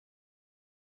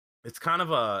 it's kind of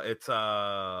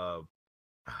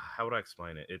how would I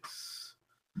explain it? It's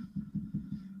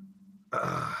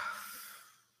I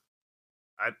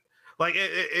like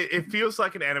it feels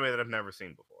like an anime that I've never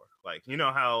seen before. Like, you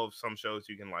know how some shows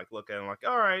you can like look at and like,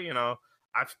 all right, you know,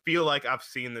 I feel like I've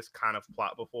seen this kind of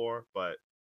plot before, but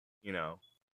you know,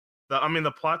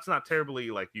 the plot's not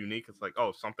terribly like unique. It's like,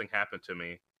 oh, something happened to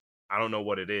me. I don't know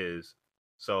what it is.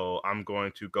 So I'm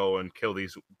going to go and kill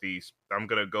these I'm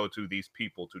going to go to these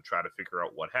people to try to figure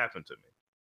out what happened to me.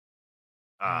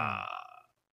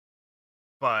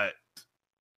 But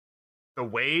the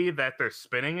way that they're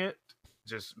spinning it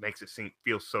just makes it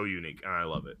feel so unique, and I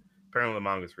love it. Apparently the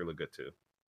manga's really good too.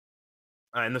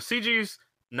 And the CG's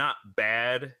not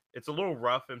bad. It's a little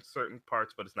rough in certain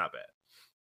parts, but it's not bad.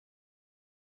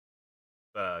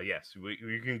 Yes, we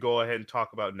can go ahead and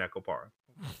talk about Nekopara.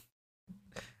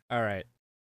 All right.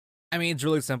 I mean, it's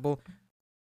really simple.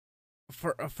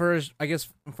 For I guess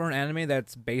for an anime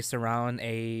that's based around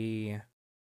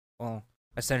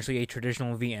essentially a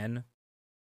traditional VN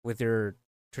with your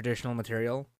traditional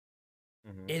material,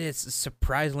 it is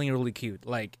surprisingly really cute.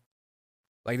 Like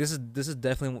this is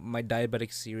definitely my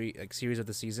diabetic series of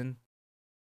the season.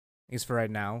 At least for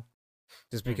right now,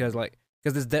 just because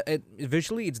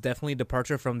visually it's definitely a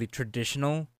departure from the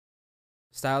traditional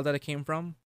style that it came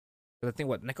from. But I think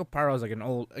Nekopara is like an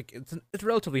old, like it's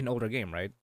relatively an older game,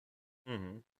 right?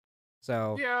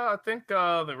 So yeah, I think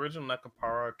the original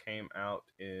Nekopara came out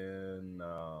in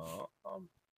well,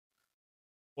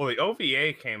 the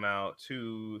OVA came out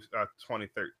to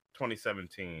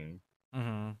 2017.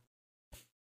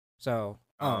 So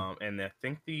and I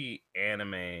think the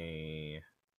anime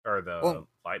or the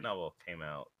light novel came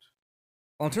out.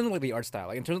 Well, in terms of like the art style,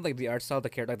 like in terms of like the art style, the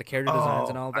character designs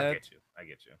and all that. I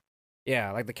get you.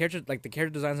 Yeah, like the character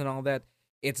designs and all that.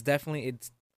 It's definitely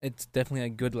a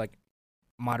good like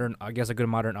modern, I guess a good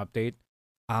modern update.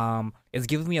 It's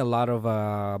giving me a lot of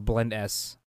Blend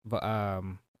S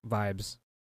vibes,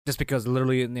 just because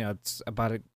literally it's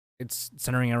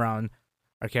centering around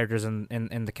our characters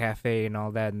in the cafe and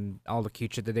all that and all the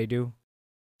cute shit that they do.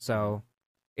 So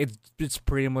it's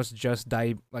pretty much just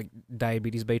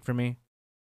diabetes bait for me.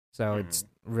 So it's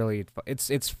really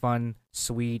it's fun,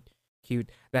 sweet,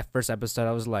 cute. That first episode,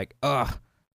 I was like, ugh,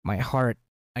 my heart.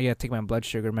 I gotta take my blood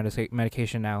sugar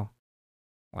medication now.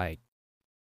 Like,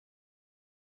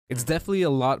 it's definitely a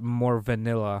lot more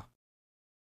vanilla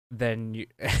than you.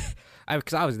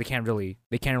 Because obviously they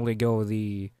can't really go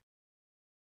the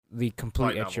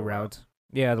complete ecchi route.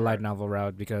 Yeah, the light novel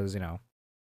route, because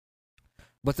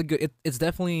But it's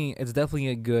definitely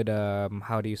a good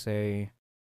how do you say,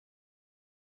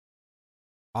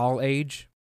 all age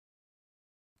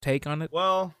take on it.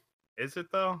 Well, is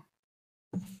it though?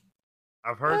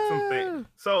 I've heard something.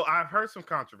 So I've heard some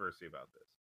controversy about this.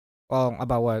 Well,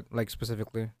 about what, like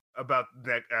specifically? About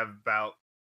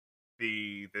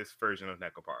this version of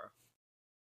Nekopara.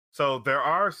 So there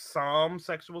are some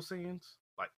sexual scenes,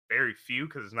 like very few,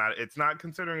 because it's not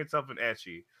considering itself an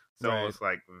ecchi. So right. It's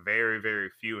like very, very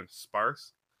few and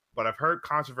sparse. But I've heard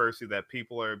controversy that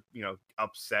people are,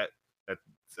 upset that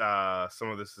some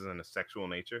of this is in a sexual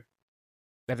nature.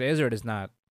 That it is or it is not?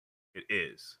 It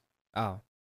is. Oh.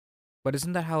 But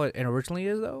isn't that how it originally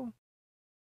is, though?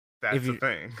 That's the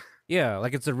thing. Yeah,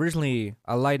 like it's originally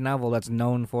a light novel that's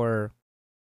known for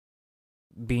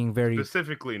being very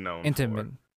specifically known intimate.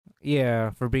 Yeah,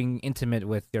 for being intimate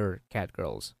with your cat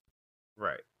girls.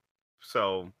 Right.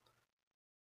 So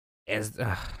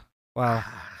well,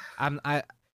 I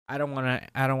don't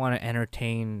want to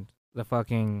entertain the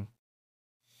fucking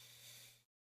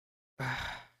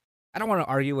I don't want to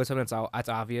argue with something that's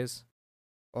obvious.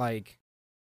 Like,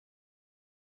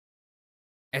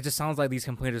 it just sounds like these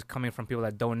complaints are coming from people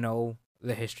that don't know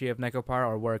the history of Nekopara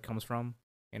or where it comes from,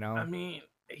 I mean,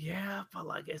 yeah, but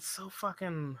like it's so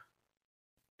fucking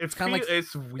it's kind of like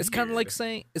it's weird. It's kind of like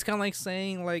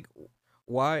saying like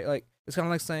why, like it's kind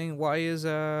of like saying why is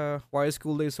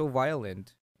School Days so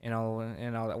violent, and all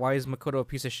that. Why is Makoto a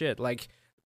piece of shit? Like,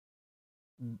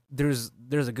 there's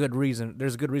a good reason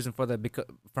for that, because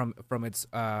from its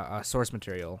source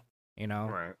material,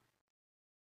 Right.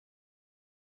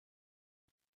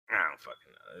 I don't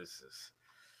fucking know. This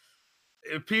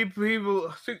is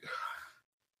people.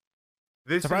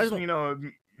 This is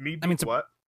what?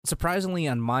 Surprisingly,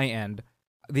 on my end,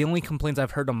 the only complaints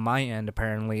I've heard on my end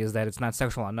apparently is that it's not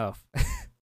sexual enough.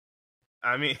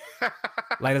 I mean,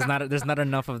 like there's not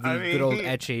enough of the good old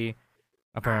ecchi,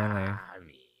 apparently. I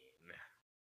mean,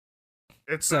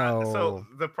 it's so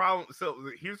the problem. So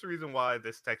here's the reason why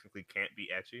this technically can't be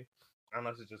ecchi.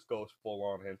 unless it just goes full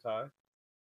on hentai,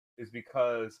 is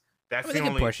because that's I mean, the they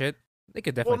only. could push it. They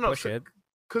could definitely push it.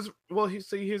 Because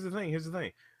here's the thing. Here's the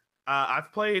thing.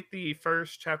 I've played the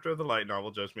first chapter of the light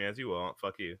novel. Judge me as you want.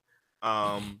 Fuck you.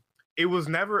 It was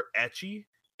never ecchi.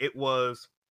 It was,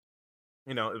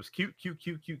 it was cute, cute,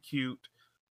 cute, cute, cute.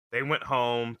 They went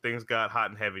home. Things got hot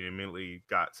and heavy, and immediately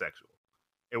got sexual.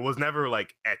 It was never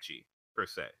like ecchi per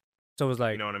se. So it was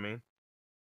like, you know what I mean?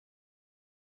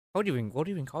 what do you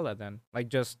even call that then? Like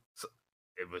just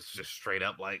it was just straight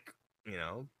up like,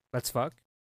 let's fuck,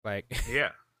 like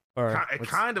yeah. or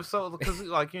kind of, so because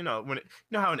like when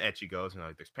how an ecchi goes,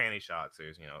 like there's panty shots,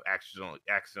 there's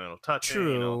accidental touching,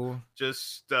 true,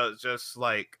 just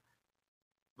like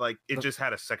it just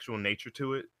had a sexual nature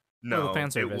to it. No,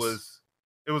 fan service.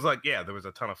 It was like, yeah, there was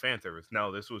a ton of fan service.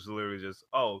 No, this was literally just,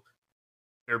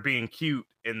 they're being cute,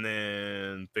 and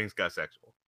then things got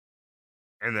sexual,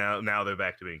 and now they're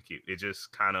back to being cute. It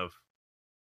just kind of.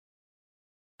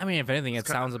 I mean, if anything, it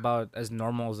sounds about as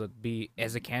normal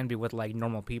as it can be with like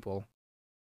normal people.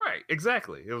 Right,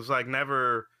 exactly. It was like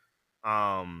never.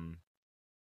 It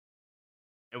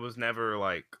was never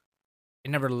like.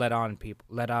 It never led on to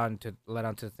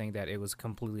think that it was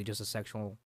completely just a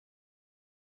sexual.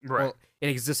 Right. Well, it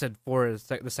existed for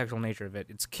the sexual nature of it.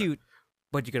 It's cute,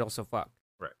 but you could also fuck.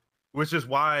 Right. Which is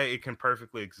why it can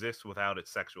perfectly exist without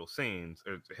its sexual scenes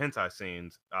or hentai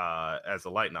scenes as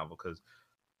a light novel, because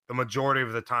the majority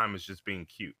of the time is just being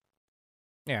cute.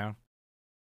 Yeah.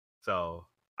 So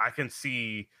I can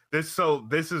see this. So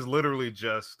this is literally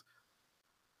just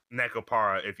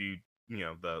Nekopara if you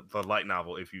the light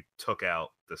novel if you took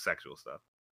out the sexual stuff.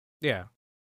 Yeah.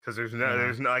 Because there's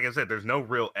no like I said, there's no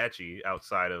real ecchi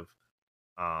outside of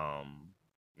them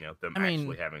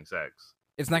actually having sex.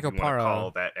 It's Nekopara. Call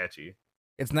that ecchi.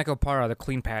 It's Nekopara, the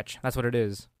clean patch. That's what it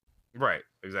is. Right.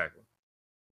 Exactly.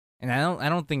 And I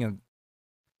don't think.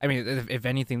 I mean, if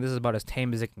anything, this is about as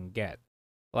tame as it can get.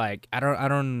 Like I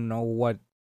don't know what.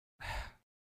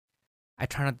 I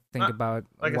try not to think about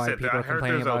like why I said, people are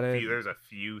complaining about it. There's a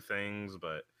few things,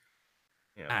 but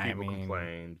people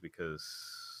complained because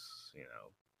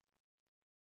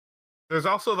There's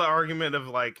also the argument of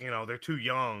like they're too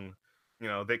young,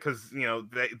 because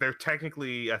they're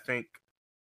technically, I think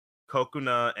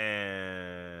Kokuna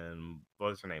and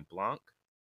what is her name, Vanilla.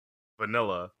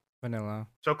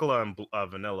 Chocola and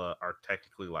Vanilla are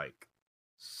technically like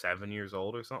 7 years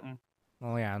old or something.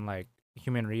 Well, yeah, in like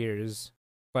human years,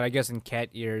 but I guess in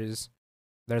cat years,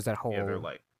 there's that whole. Yeah,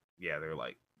 they're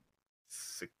like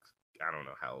 6. I don't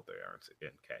know how old they are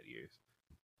in cat years.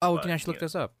 Oh, we can actually look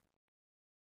this up.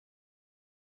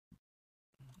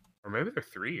 Or maybe they're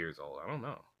 3 years old. I don't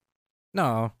know.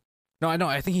 No, I know.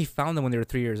 I think he found them when they were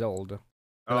 3 years old.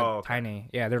 They're okay. Tiny.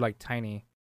 Yeah, they're like tiny.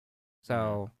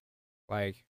 So,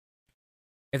 like,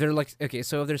 if they're like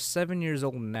so if they're 7 years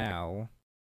old now,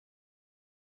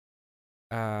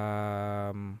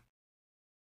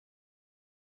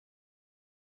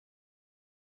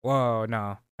 whoa,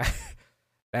 no,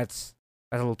 that's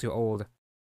a little too old.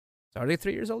 So are they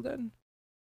 3 years old then?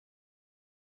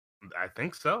 I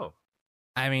think so.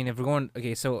 I mean, if we're going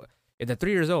so if they're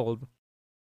 3 years old,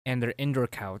 and they're indoor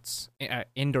cats,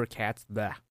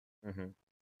 Mm-hmm.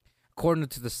 According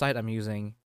to the site I'm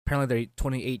using, apparently they're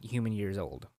 28 human years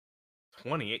old.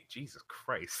 28, Jesus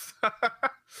Christ.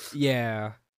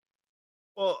 Yeah.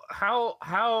 Well, how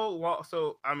long?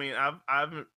 So I mean,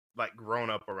 I've like grown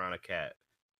up around a cat.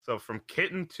 So from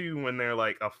kitten to when they're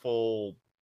like a full.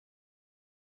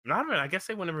 Not even. I guess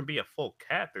they wouldn't even be a full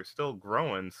cat. They're still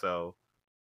growing. So.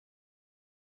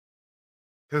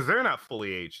 Because they're not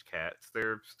fully aged cats.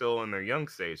 They're still in their young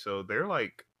stage. So they're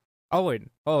like. Oh, wait.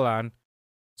 Hold on.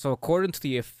 So according to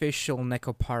the official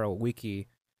Nekopara wiki,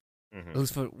 at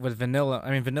least with Vanilla,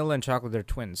 Vanilla and Chocolate, they're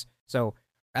twins. So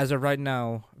as of right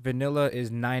now, Vanilla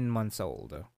is 9 months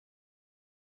old.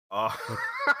 Oh.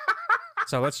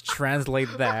 So let's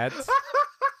translate that.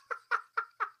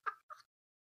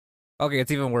 Okay,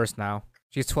 it's even worse now.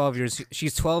 She's 12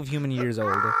 human years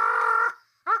old.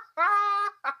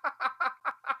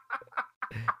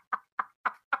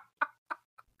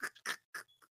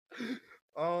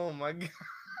 Oh my God.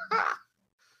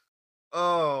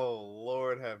 Oh,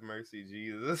 Lord have mercy,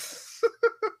 Jesus.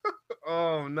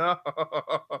 Oh no.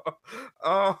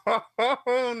 Oh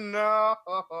no.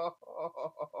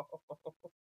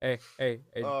 Hey,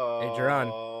 Jerron.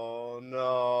 Oh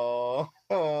no.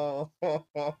 Oh, I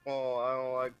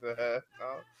don't like that.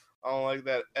 I don't like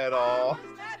that at all.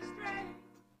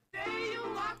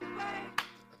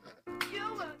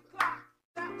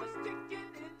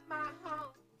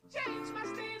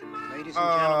 Ladies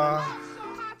and gentlemen,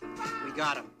 we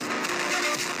got him.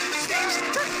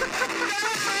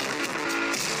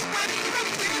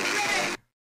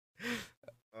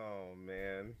 Oh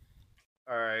man.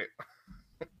 All right.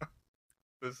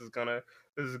 This is going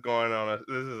on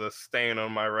this is a stain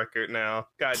on my record now.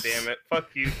 God damn it.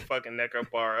 Fuck you, fucking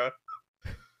Necropara.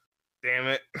 Damn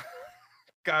it.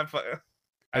 God fuck.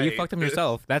 You fucked him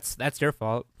yourself. That's your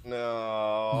fault.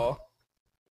 No.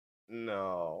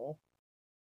 No.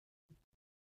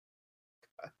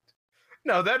 God.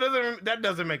 No, that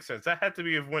doesn't make sense. That had to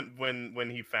be when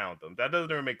he found them. That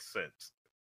doesn't make sense.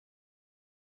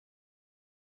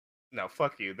 No,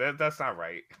 fuck you. That's not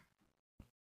right.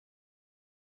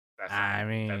 I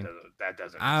mean, that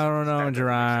doesn't. I don't know,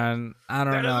 Duran. I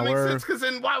don't know. That doesn't make sense because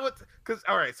then why would? Because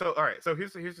all right. So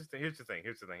here's the thing.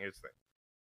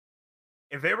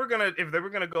 If they were gonna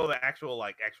go the actual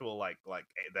the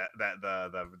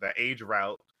age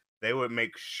route, they would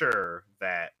make sure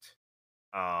that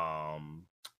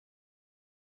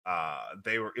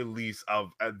they were at least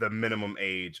of the minimum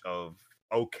age of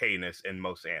okayness in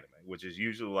most anime, which is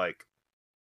usually like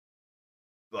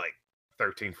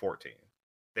 13, 14.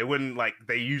 They wouldn't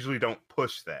they usually don't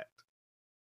push that.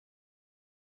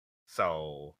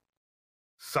 So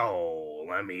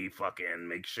let me fucking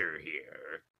make sure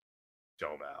here.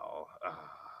 Jomel.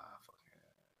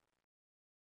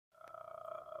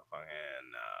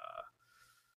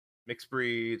 Mixed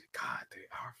breed. God, they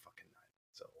are fucking 9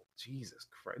 months old. Jesus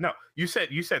Christ. No, you said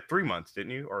 3 months,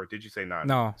 didn't you? Or did you say 9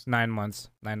 No, months? 9 months.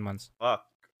 9 months. Fuck.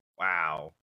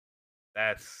 Wow.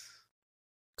 That's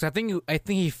because I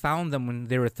think he found them when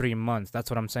they were 3 months.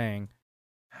 That's what I'm saying.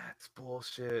 That's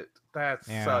bullshit. That's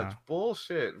such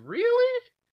bullshit. Really?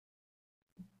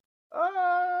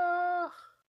 God,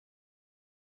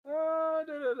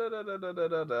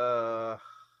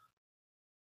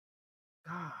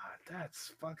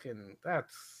 that's fucking. I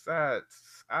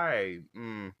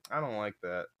don't like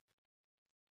that.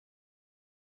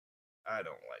 I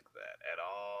don't like that at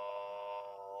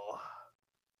all.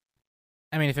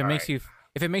 I mean, if it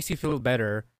makes you feel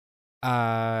better,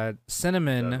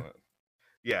 Cinnamon.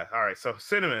 Yeah, all right. So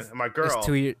Cinnamon, my girl,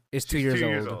 is 2 years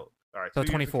old. All right, so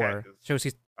 24. Shows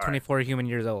he's 24 human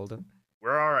years old.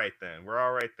 We're all right then. We're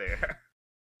all right there.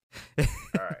 All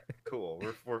right, cool.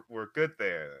 We're good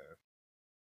there.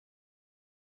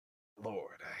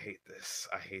 Lord, I hate this.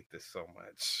 I hate this so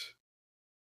much.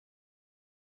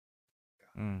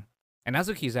 And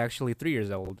Azuki's actually 3 years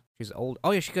old. She's old.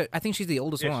 Oh yeah, I think she's the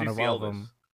oldest one of all of them.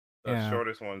 The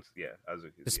shortest ones, yeah,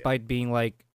 Azuki. Despite being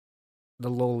like the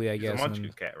lowly, I guess. She's a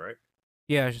Munchkin cat, right?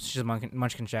 Yeah, she's a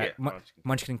Munchkin cat. Yeah,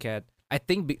 Munchkin cat. I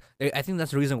think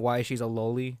that's the reason why she's a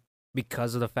lowly,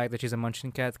 because of the fact that she's a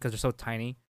Munchkin cat, because they're so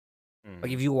tiny.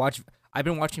 Like if you watch, I've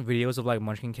been watching videos of like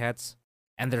Munchkin cats,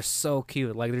 and they're so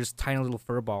cute. Like they're just tiny little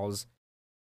fur balls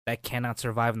that cannot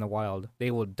survive in the wild.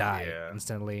 They will die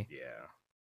instantly. Yeah.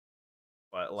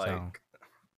 But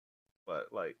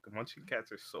Munchkin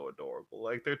cats are so adorable.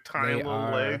 Like they're tiny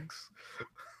little legs.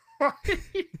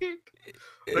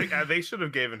 They should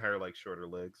have given her like shorter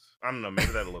legs. I don't know.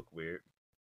 Maybe that'll look weird.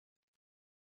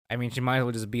 I mean, she might as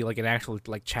well just be like an actual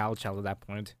like child at that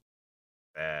point.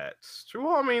 That's true.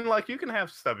 Well, I mean, like you can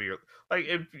have stubbier, like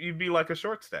if you'd be like a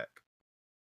short stack.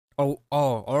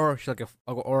 Or she's like a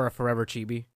forever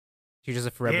chibi. She's just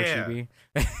a forever chibi.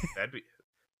 That'd be.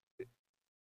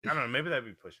 I don't know. Maybe that'd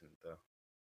be pushing it though.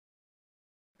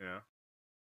 Yeah.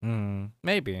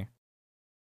 Maybe.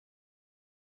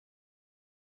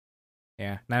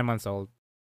 Yeah, 9 months old.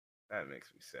 That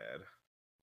makes me sad.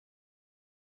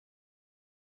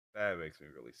 That makes me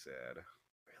really sad.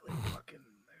 Really fucking.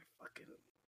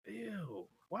 Ew.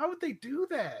 Why would they do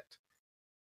that?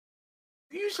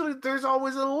 Usually there's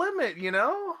always a limit, you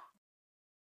know?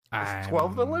 Is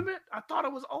 12 the limit? I thought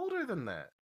it was older than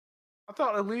that. I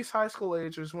thought at least high school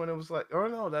age was when it was like, oh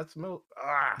no, that's milk.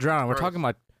 John, we're talking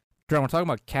about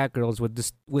cat girls with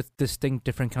distinct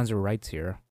different kinds of rights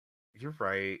here. You're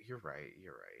right.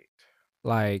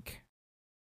 Like,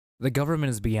 the government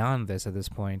is beyond this at this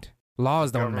point.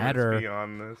 Laws don't matter.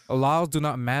 Beyond this. Laws do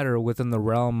not matter within the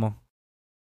realm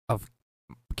of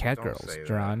cat girls,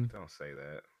 John. Don't say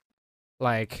that.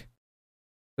 Like,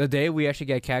 the day we actually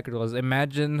get cat girls,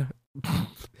 imagine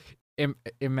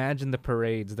the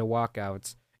parades, the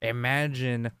walkouts.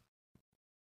 Imagine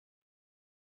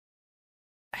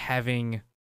having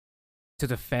to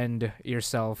defend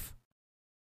yourself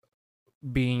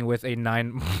being with a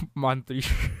 9-month.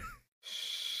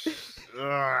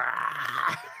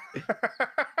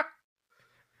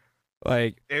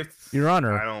 Like, Your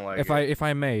Honor, I don't like if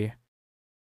I may,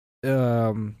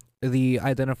 the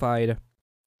identified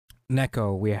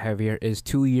Neko we have here is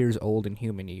 2 years old in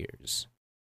human years.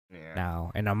 Yeah.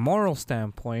 Now, in a moral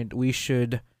standpoint, we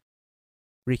should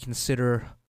reconsider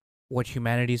what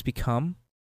humanity's become,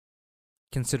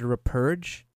 consider a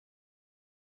purge,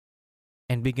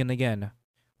 and begin again.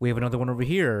 We have another one over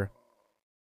here,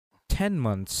 10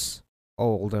 months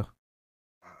old,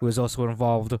 who is also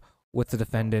involved with the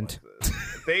defendant.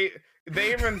 They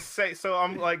even say so.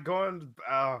 I'm like going.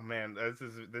 Oh man, this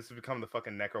has become the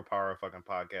fucking Necropower fucking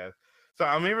podcast. So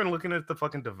I'm even looking at the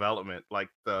fucking development, like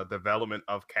the development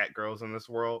of cat girls in this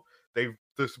world. They're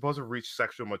supposed to reach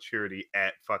sexual maturity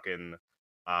at fucking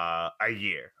a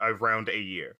year, around a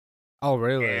year, Oh,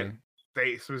 really? and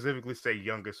they specifically say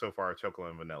youngest so far are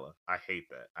chocolate and vanilla. I hate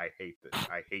that. I hate this.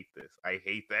 I hate this. I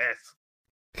hate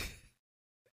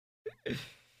this.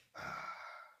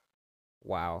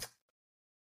 Wow.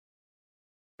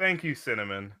 Thank you,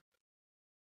 Cinnamon.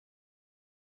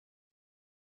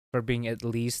 For being at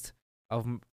least of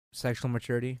sexual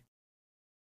maturity.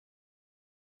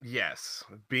 Yes,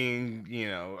 being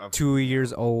 2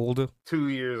 years old. 2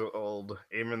 years old,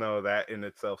 even though that in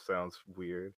itself sounds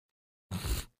weird.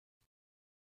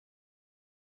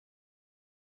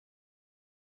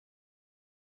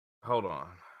 Hold on.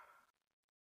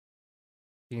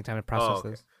 You need time to process okay.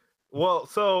 this. Well,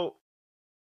 so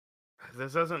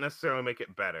this doesn't necessarily make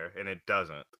it better, and it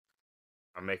doesn't.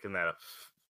 I'm making that up.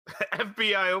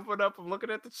 FBI, open up. I'm looking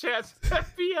at the chats.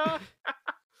 FBI.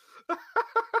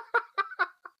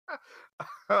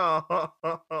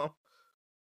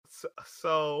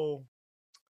 so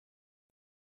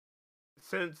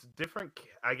since different,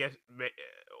 I guess,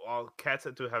 well, cats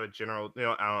do have a general,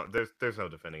 I don't. There's no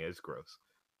defending it. It's gross.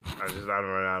 I'm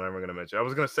not ever gonna mention. I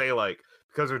was gonna say like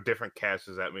because they're different cats,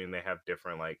 does that mean they have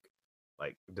different like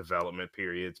development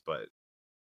periods? But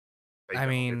I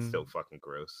mean, it's still fucking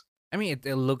gross. I mean,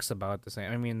 it looks about the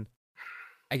same. I mean,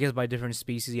 I guess by different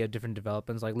species, you have different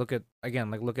developments. Like look at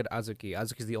Azuki.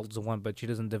 Azuki's the oldest one, but she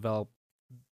doesn't develop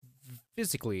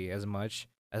physically as much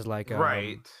as like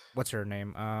right. What's her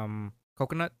name?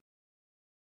 Coconut.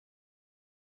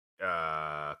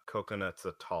 Coconut's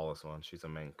the tallest one. She's a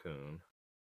Mancoon.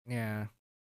 Yeah,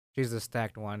 she's the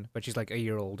stacked one, but she's like a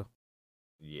year old.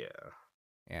 Yeah.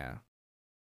 Yeah.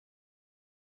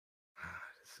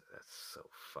 That's so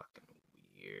fucking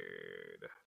weird.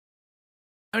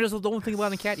 I mean, just don't think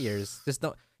about it in cat years. Just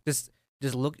don't. Just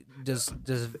look. Just.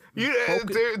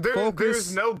 Focus.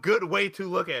 There's no good way to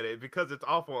look at it because it's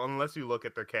awful unless you look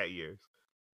at their cat years.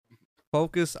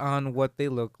 Focus on what they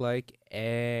look like,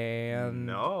 and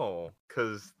no,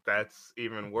 because that's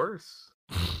even worse.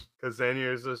 Because then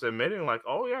you're just admitting, like,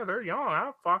 oh yeah, they're young.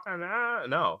 I fucking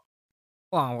no.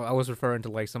 Well, I was referring to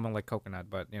like someone like Coconut,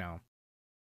 but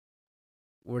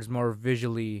where it's more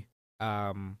visually,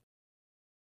 Ew.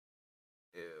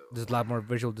 there's a lot more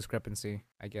visual discrepancy,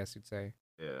 I guess you'd say.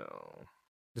 Ew.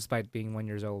 Despite being 1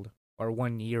 year old or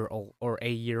 1 year old or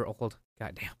a year old.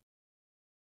 Goddamn.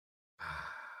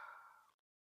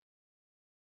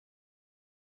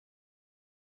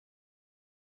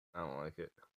 I don't like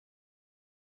it.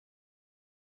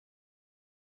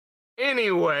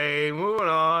 Anyway, moving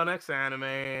on. Next anime.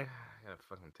 I gotta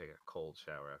fucking take a cold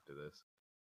shower after this.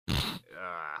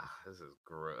 This is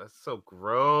gross. That's so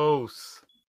gross.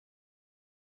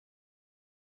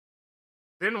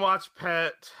 Didn't watch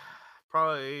Pet.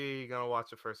 Probably gonna watch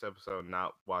the first episode,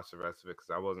 not watch the rest of it because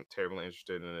I wasn't terribly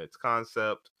interested in its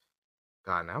concept.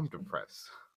 God, now I'm depressed.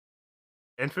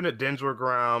 Infinite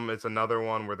Dendrogram is another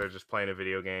one where they're just playing a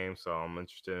video game, so I'm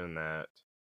interested in that.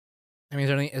 I mean,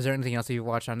 is there anything else that you've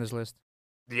watched on this list?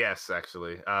 Yes,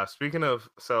 actually. Speaking of,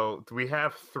 so we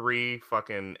have 3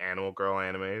 fucking Animal Girl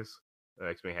animes. That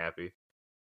makes me happy.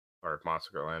 Or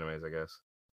Monster Girl animes, I guess.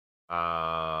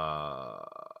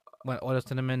 What is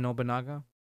Cinnamon Nobunaga?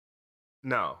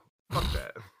 No, fuck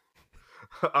that.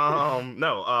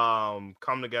 No.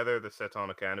 Come Together, the Seton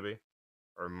Academy,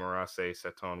 or Murase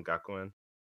Seton Gakuen.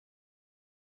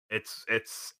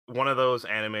 It's one of those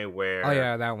anime where. Oh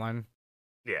yeah, that one.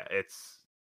 Yeah, it's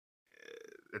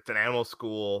an animal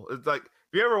school. It's like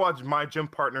if you ever watch My Gym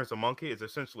Partner's a Monkey, it's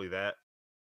essentially that.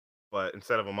 But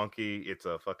instead of a monkey, it's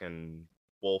a fucking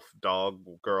wolf dog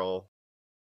girl,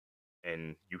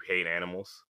 and you hate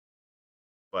animals.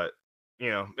 But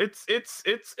it's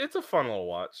a fun little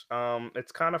watch.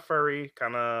 It's kind of furry,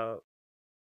 kind of.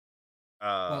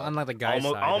 Well, unlike the guy's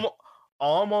side.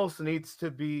 Almost needs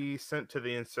to be sent to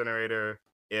the incinerator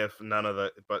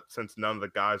but since none of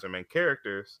the guys are main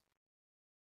characters,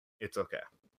 it's okay.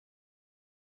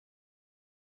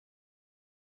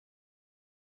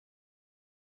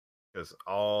 Because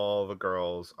all the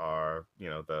girls are,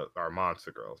 are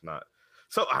monster girls, not.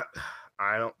 So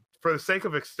I don't, for the sake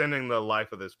of extending the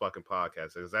life of this fucking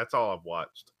podcast, because that's all I've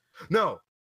watched. No,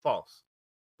 False.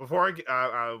 Before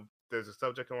there's a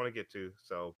subject I want to get to,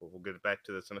 so we'll get back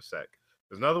to this in a sec.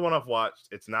 There's another one I've watched.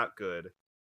 It's not good,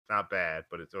 not bad,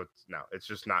 but it's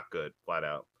just not good, flat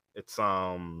out. It's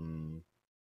Overflow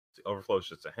is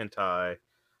just a hentai.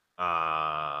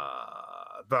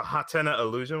 The Hatena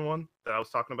Illusion one that I was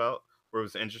talking about, where it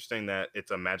was interesting that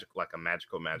it's a magical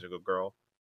girl.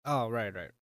 Oh, right.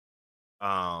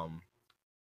 Um,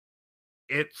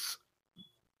 it's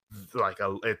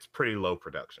it's pretty low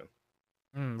production.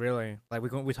 Really? Like we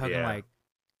talking Yeah.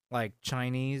 like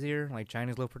Chinese here, like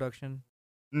Chinese low production.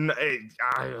 I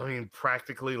mean,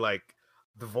 practically like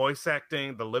the voice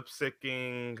acting, the lip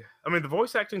syncing. I mean, the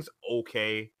voice acting's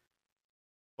okay,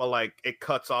 but like it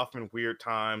cuts off in weird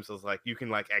times. So it's like you can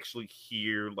like actually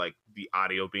hear like the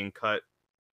audio being cut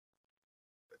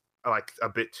like a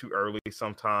bit too early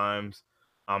sometimes.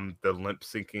 The lip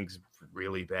syncing's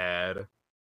really bad.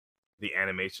 The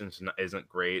animation's isn't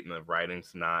great, and the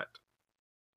writing's not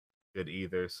good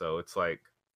either. So it's like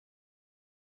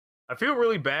I feel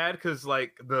really bad because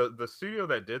like the studio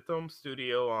that did them,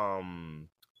 studio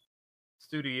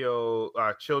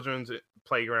Children's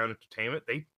Playground Entertainment,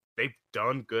 they've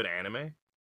done good anime.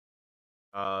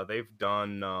 They've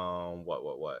done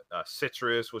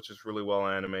Citrus, which is really well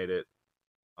animated.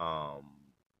 Um,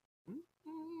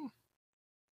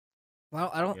 Well,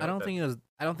 I don't think it was.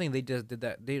 I don't think they just did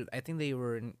that. I think they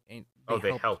were they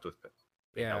helped with it.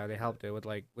 They helped it with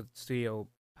with Studio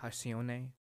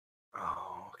Passione.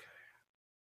 Oh, okay.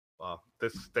 Well,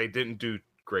 they didn't do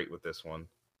great with this one.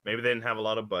 Maybe they didn't have a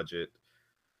lot of budget.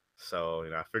 So,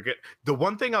 I forget. The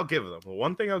one thing I'll give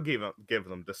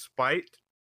them, despite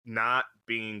not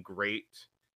being great,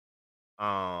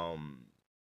 not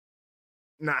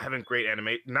having great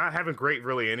not having great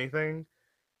really anything,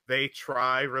 they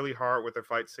try really hard with their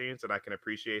fight scenes, and I can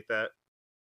appreciate that.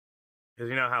 Because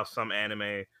you know how some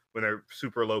anime, when they're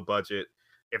super low budget,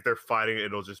 if they're fighting,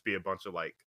 it'll just be a bunch of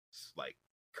like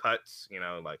cuts,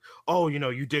 like, oh,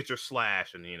 you did your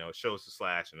slash, and it shows the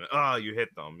slash, and oh, you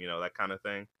hit them, that kind of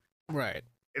thing. Right.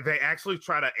 They actually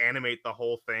try to animate the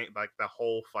whole thing, like the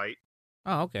whole fight.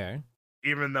 Oh, okay.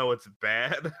 Even though it's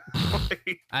bad.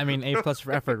 I mean, A+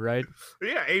 for effort, right?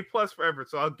 Yeah, A+ for effort.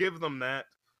 So I'll give them that.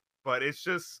 But it's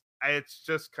just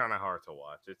kind of hard to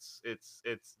watch. It's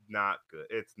not good.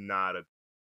 It's not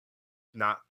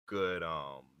good.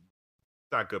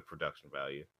 Not good production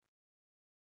value.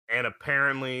 And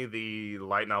apparently the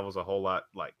light novel is a whole lot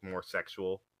like more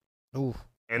sexual. Ooh.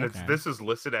 And this is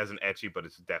listed as an ecchi, but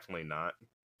it's definitely not.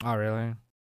 Oh, really?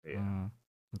 Yeah.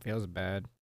 It feels bad.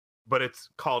 But it's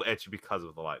called ecchi because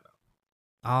of the light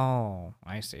novel. Oh,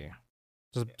 I see.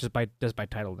 Just by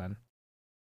title then.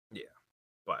 Yeah.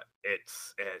 But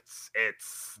it's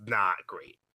not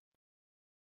great.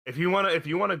 If you want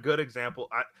a good example,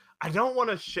 I don't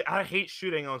want to I hate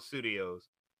shooting on studios,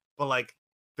 but like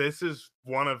this is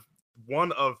one of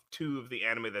two of the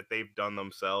anime that they've done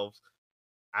themselves.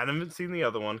 I haven't seen the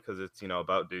other one because it's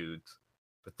about dudes,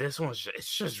 but this one's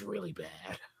it's just really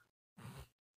bad.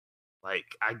 Like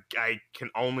I can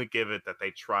only give it that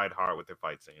they tried hard with their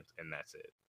fight scenes, and that's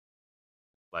it.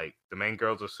 Like the main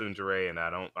girls are tsundere, and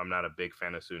I'm not a big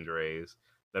fan of tsunderes.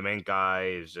 The main guy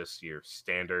is just your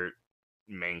standard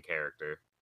main character.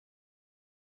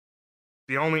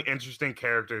 The only interesting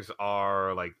characters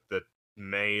are like the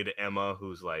maid Emma,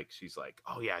 who's like she's like,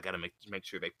 oh yeah, I gotta make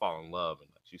sure they fall in love, and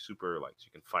like she's super like she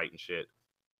can fight and shit.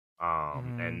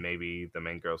 And maybe the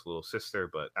main girl's little sister,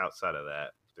 but outside of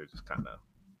that, they're just kind of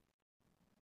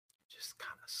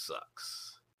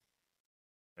sucks.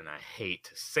 And I hate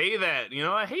to say that,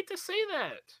 I hate to say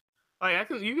that. Like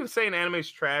you can say an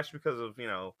anime's trash because of,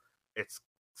 its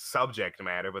subject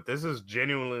matter, but this is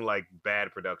genuinely like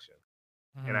bad production.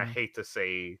 And I hate to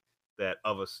say that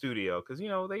of a studio because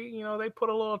they put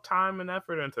a little time and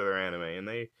effort into their anime, and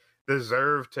they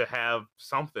deserve to have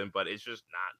something, but it's just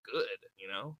not good,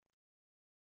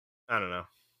 I don't know.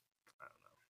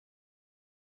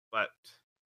 But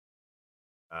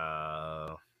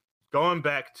going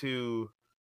back to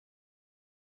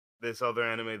this other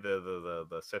anime,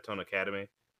 the Seton Academy,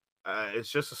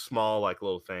 it's just a small like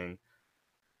little thing.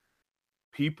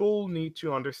 People need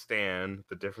to understand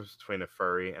the difference between a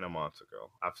furry and a monster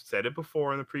girl. I've said it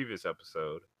before in the previous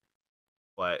episode,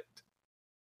 but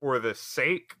for the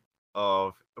sake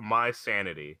of my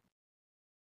sanity,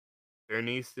 there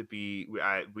needs to be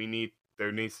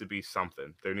there needs to be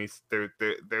something. There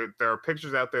are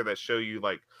pictures out there that show you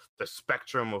like the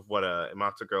spectrum of what a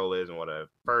monster girl is and what a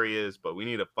furry is, but we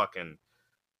need a fucking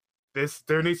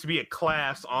there needs to be a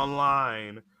class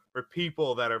online for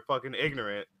people that are fucking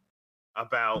ignorant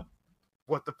about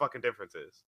what the fucking difference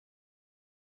is.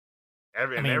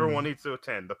 And everyone needs to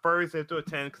attend. The furries have to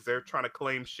attend because they're trying to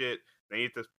claim shit. They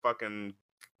need to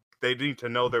they need to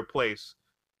know their place.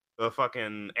 The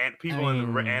fucking people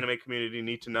in the anime community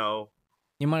need to know.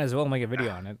 You might as well make a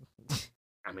video on it.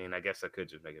 I mean, I guess I could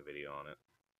just make a video on it.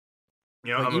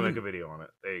 You know, like I'm gonna make a video on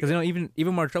it. Because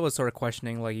even Marcel was sort of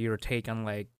questioning like your take on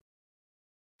like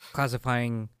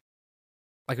classifying,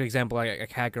 like for example, like a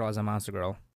cat girl as a monster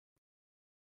girl.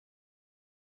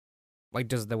 Like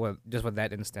just with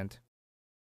that instant.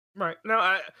 Right. No,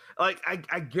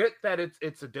 I get that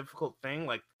it's a difficult thing,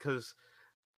 like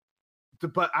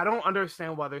but I don't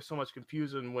understand why there's so much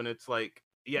confusion when it's like,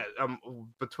 yeah,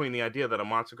 between the idea that a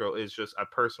monster girl is just a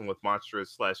person with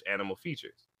monstrous / animal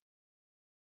features.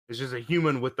 It's just a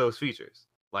human with those features.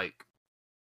 Like,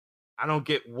 I don't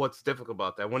get what's difficult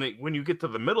about that. When you get to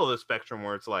the middle of the spectrum,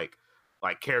 where it's like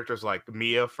characters like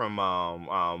Mia from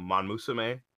Mon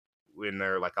Musume, when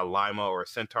they're like a Lima or a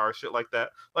centaur, shit like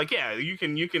that. Like, yeah, you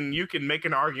can make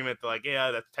an argument that like, yeah,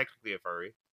 that's technically a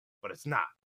furry, but it's not.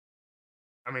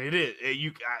 I mean, it is.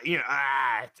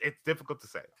 It's difficult to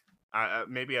say.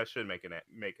 Maybe I should make an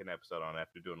episode on it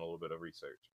after doing a little bit of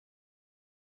research.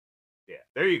 Yeah,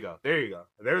 there you go.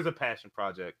 There's a passion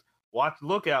project.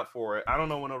 Look out for it. I don't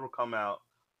know when it'll come out,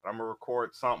 but I'm gonna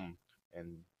record something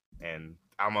and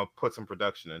I'm gonna put some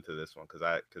production into this one because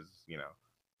I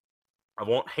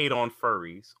won't hate on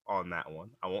furries on that one.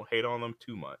 I won't hate on them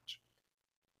too much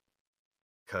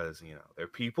because they're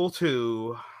people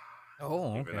too.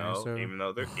 Oh, okay. Even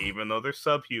though they're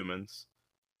subhumans,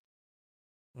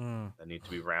 they need to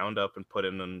be round up and put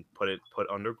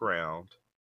underground.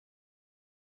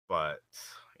 But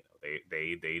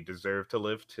they deserve to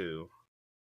live too.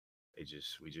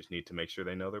 We just need to make sure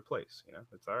they know their place.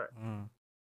 It's all right.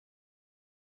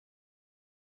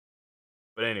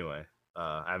 But anyway,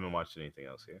 I haven't watched anything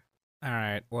else here. All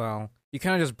right. Well, you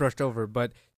kind of just brushed over,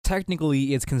 but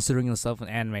technically, it's considering itself an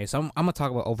anime. So I'm gonna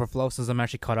talk about Overflow since I'm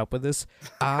actually caught up with this.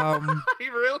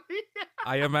 Really?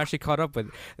 I am actually caught up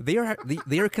with. They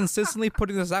are consistently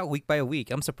putting this out week by week.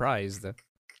 I'm surprised.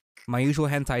 My usual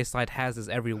hentai site has this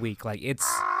every week. Like it's.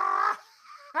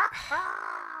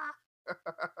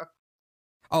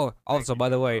 Oh, also by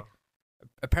the way,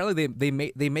 apparently they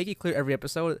make it clear every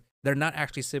episode they're not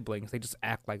actually siblings. They just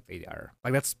act like they are.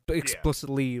 Like that's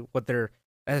explicitly what they're.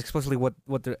 That's explicitly what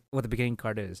the beginning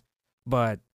card is.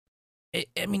 But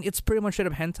I mean, it's pretty much straight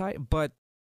up hentai. But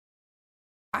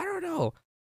I don't know.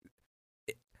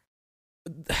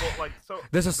 Well, like, so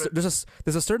there's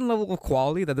a certain level of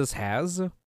quality that this has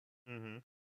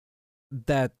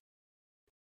that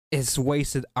is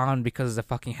wasted on because of the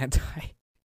fucking hentai.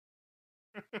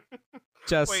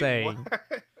 Just saying.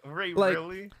 Wait, like,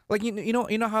 really? Like you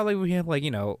know how like we have like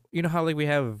how like we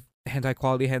have hentai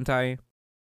quality hentai.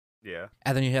 Yeah.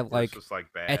 And then you have like, just,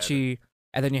 like bad. ecchi,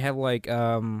 and then you have like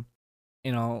ecchi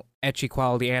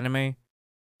quality anime.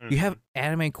 You have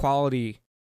anime quality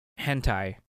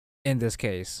hentai in this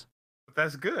case. But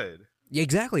that's good. Yeah,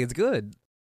 exactly, it's good.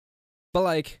 But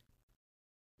like,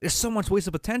 there's so much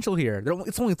wasted potential here.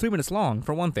 It's only 3 minutes long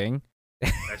for one thing.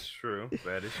 That's true.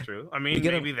 That is true. I mean,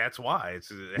 maybe that's why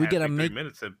we gotta make 3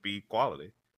 minutes to be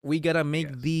quality. We gotta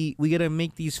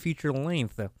make these feature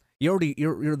length. They're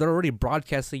already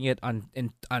broadcasting it on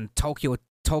Tokyo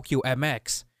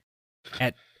MX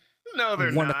at No,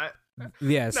 they're not.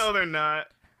 Yes. No, they're not.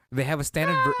 They have a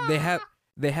standard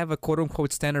they have a quote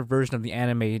unquote standard version of the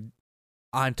anime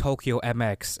on Tokyo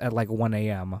MX at like 1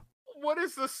 a.m. What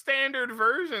is the standard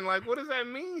version? Like, what does that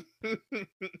mean?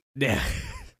 Yeah.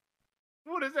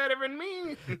 What does that even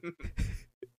mean?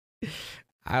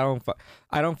 I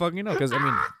don't fucking know because I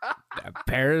mean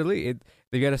apparently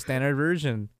they got a standard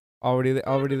version already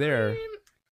there.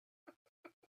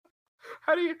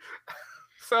 How do you?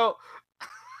 So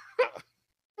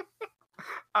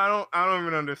I don't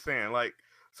even understand. Like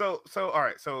so all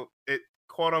right. So it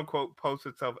quote unquote posts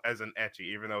itself as an ecchi,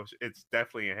 even though it's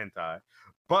definitely a hentai.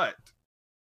 But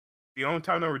the only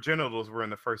time there were genitals were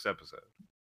in the first episode.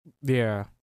 Yeah.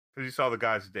 Because you saw the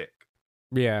guy's dick.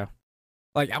 Yeah.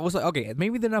 Like I was like, okay,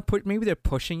 maybe they're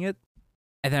pushing it,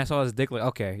 and then I saw his dick. Like,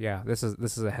 okay, yeah, this is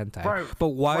a hentai. Right, but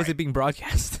why is it being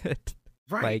broadcasted?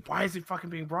 Right. Like, why is it fucking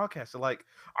being broadcasted? Like,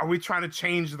 are we trying to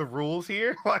change the rules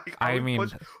here? Like, I'm one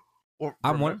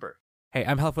for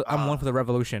the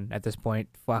revolution at this point.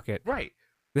 Fuck it. Right.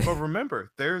 But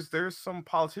remember, there's some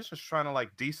politicians trying to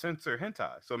like decensor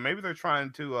hentai. So maybe they're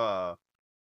trying to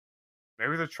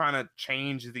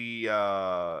change the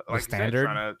like standard.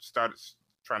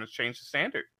 Trying to change the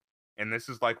standard, and this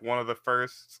is like one of the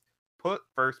first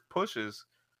pushes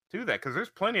to that, because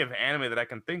there's plenty of anime that I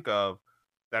can think of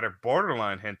that are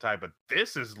borderline hentai, but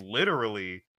this is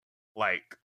literally like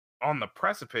on the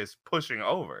precipice, pushing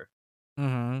over.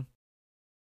 Mm-hmm.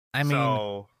 I mean,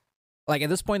 So like at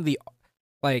this point,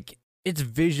 like it's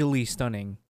visually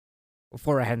stunning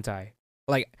for a hentai.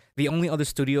 Like the only other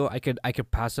studio I could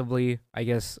possibly, I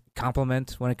guess,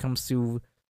 compliment when it comes to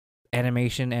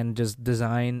animation and just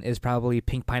design is probably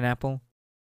Pink Pineapple.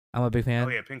 I'm a big oh fan.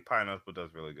 yeah, Pink Pineapple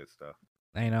does really good stuff.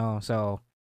 I know. So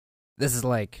this is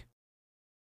like,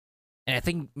 and I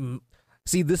think,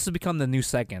 see, this has become the new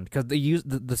second because they used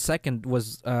the second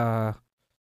was hold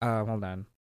on.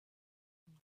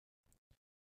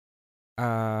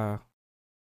 Uh,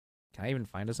 can I even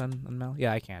find this on Mal?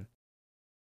 Yeah, I can.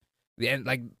 The end,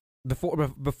 like before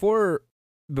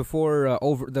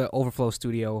over the Overflow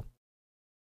Studio,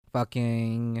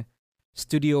 fucking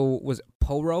studio was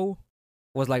Poro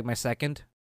was like my second.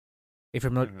 Are you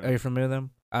familiar with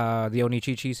them? The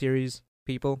Onichichi series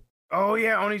people. Oh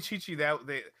yeah, Onichichi. That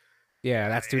they Yeah,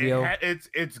 that studio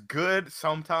it's good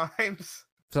sometimes.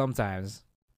 sometimes,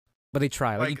 but they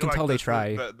try. Like you can tell they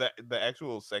try. The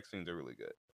actual sex scenes are really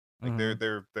good. Like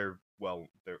Mhm. they're well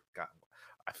they're God.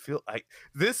 I feel like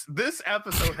this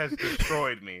episode has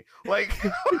destroyed me. Like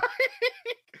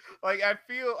like I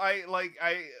feel I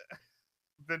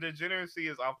the degeneracy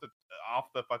is off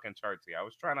the fucking charts here. I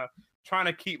was trying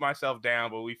to keep myself down,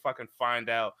 but we fucking find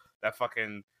out that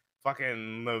fucking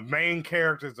the main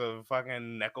characters of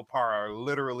fucking Nekopara are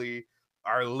literally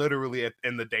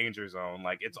in the danger zone.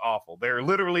 Like it's awful. They're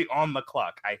literally on the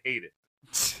clock. I hate it.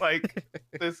 Like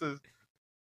this is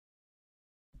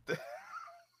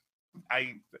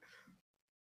I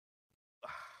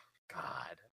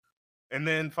God. And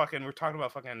then fucking we're talking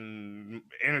about fucking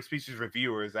interspecies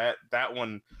reviewers. That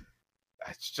one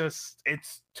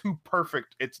it's too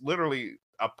perfect. It's literally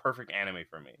a perfect anime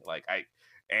for me. Like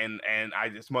and I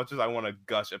as much as I want to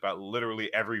gush about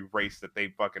literally every race that they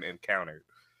fucking encountered,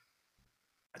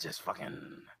 I just fucking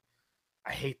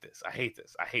I hate this. I hate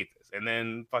this. I hate this. And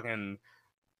then fucking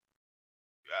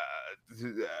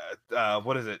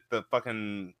what is it? The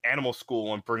fucking animal school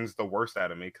one brings the worst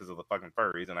out of me because of the fucking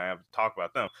furries, and I have to talk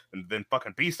about them. And then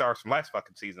fucking Beastars from last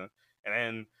fucking season, and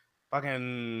then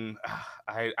fucking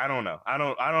I don't know. I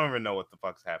don't even know what the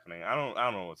fuck's happening. I don't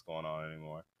know what's going on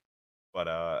anymore. But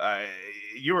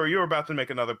you were about to make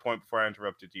another point before I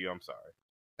interrupted you. I'm sorry.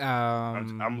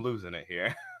 I'm losing it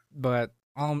here. But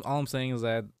all I'm saying is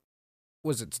that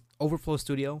was it Overflow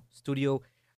Studio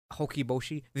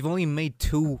Hokiboshi. They've only made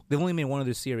two. They've only made one of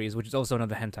the series, which is also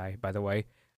another hentai, by the way.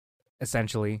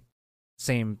 Essentially,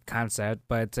 same concept,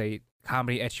 but it's a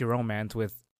comedy ecchi romance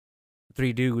with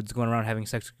three dudes going around having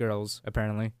sex with girls.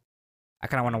 Apparently, I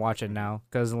kind of want to watch it now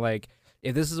because, like,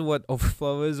 if this is what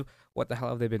Overflow is, what the hell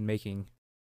have they been making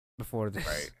before this?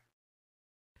 Right.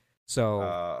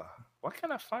 So, why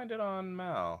can't I find it on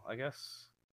Mal? I guess.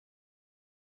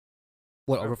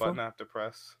 what Is there a Overflow? button I have to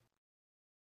press?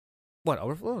 What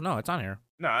Overflow? No, it's on here.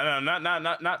 No,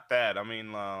 not that. I mean,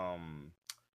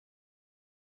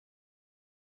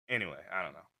 anyway, I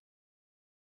don't know.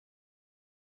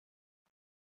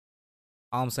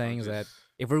 All I'm saying is that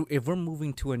if we're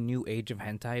moving to a new age of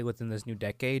hentai within this new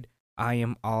decade, I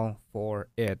am all for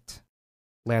it.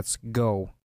 Let's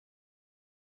go.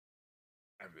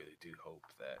 I really do hope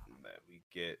that we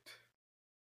get.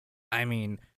 I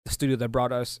mean, the studio that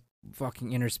brought us fucking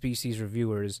interspecies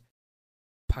reviewers,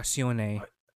 Passione, What?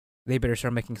 they better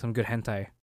start making some good hentai.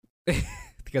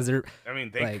 Because they're I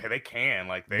mean, like, they can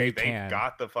they they can.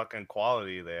 got the fucking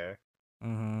quality there.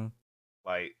 Mm-hmm.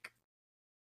 Like,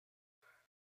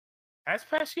 has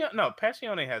Passione? No,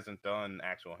 Passione hasn't done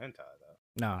actual hentai though.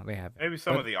 No, they haven't. Maybe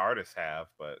some of the artists have,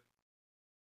 but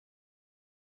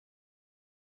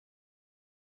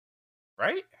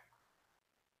right?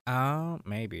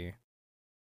 Maybe.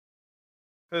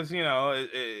 Because you know,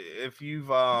 if you've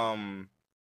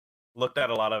looked at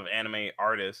a lot of anime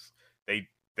artists, they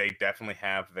definitely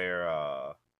have their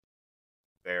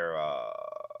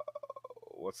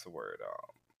what's the word?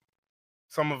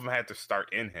 Some of them had to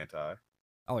start in hentai.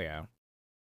 Oh yeah.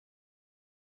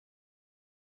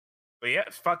 But yeah,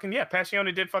 it's fucking yeah.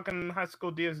 Passione did fucking High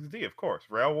School DxD, of course.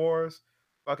 Rail Wars,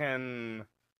 fucking.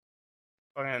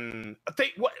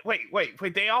 They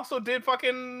wait. They also did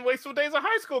fucking Wasteful Days of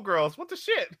High School Girls. What the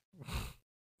shit?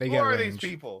 They Who get are range. these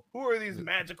people? Who are these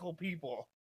magical people?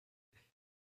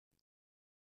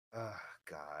 Oh,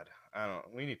 God, I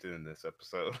don't. We need to end this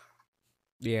episode.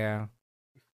 Yeah.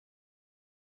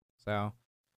 So,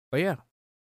 but yeah,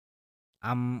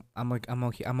 I'm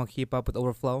gonna keep up with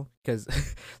Overflow because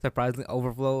surprisingly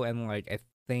Overflow and like I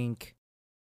think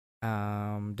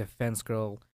Defense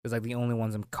Girl is like the only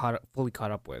ones I'm fully caught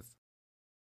up with.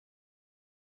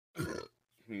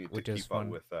 need to which is keep up fun.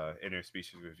 with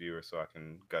Interspecies Reviewer so I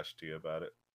can gush to you about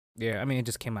it. Yeah, I mean it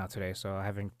just came out today, so I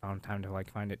haven't found time to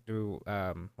like find it to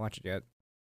watch it yet.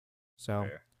 So,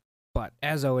 Fair. but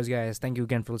as always, guys, thank you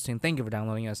again for listening. Thank you for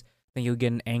downloading us. Thank you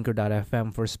again,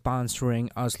 Anchor.fm, for sponsoring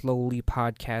us Lowly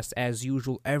Podcast as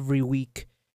usual every week.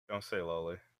 Don't say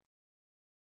lowly.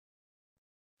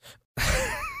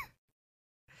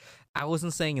 I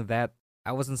wasn't saying that.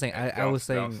 I wasn't saying. I was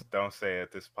saying. Don't say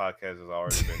it. This podcast has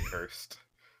already been cursed.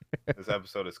 This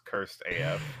episode is cursed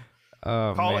AF.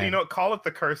 Oh Call man. it. Call it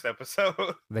the cursed episode.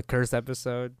 The cursed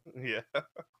episode. Yeah.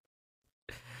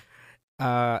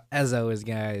 As always,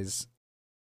 guys,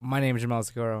 my name is Jamal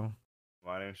Scaro.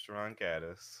 My name's Jerron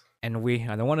Gaddis. And we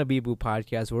are the Wanna Be Boo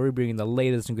podcast, where we bring the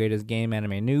latest and greatest game,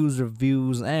 anime news,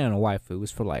 reviews, and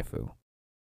waifus for lifeu.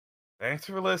 Thanks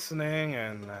for listening,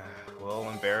 and we'll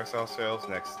embarrass ourselves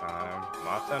next time.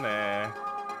 Matane.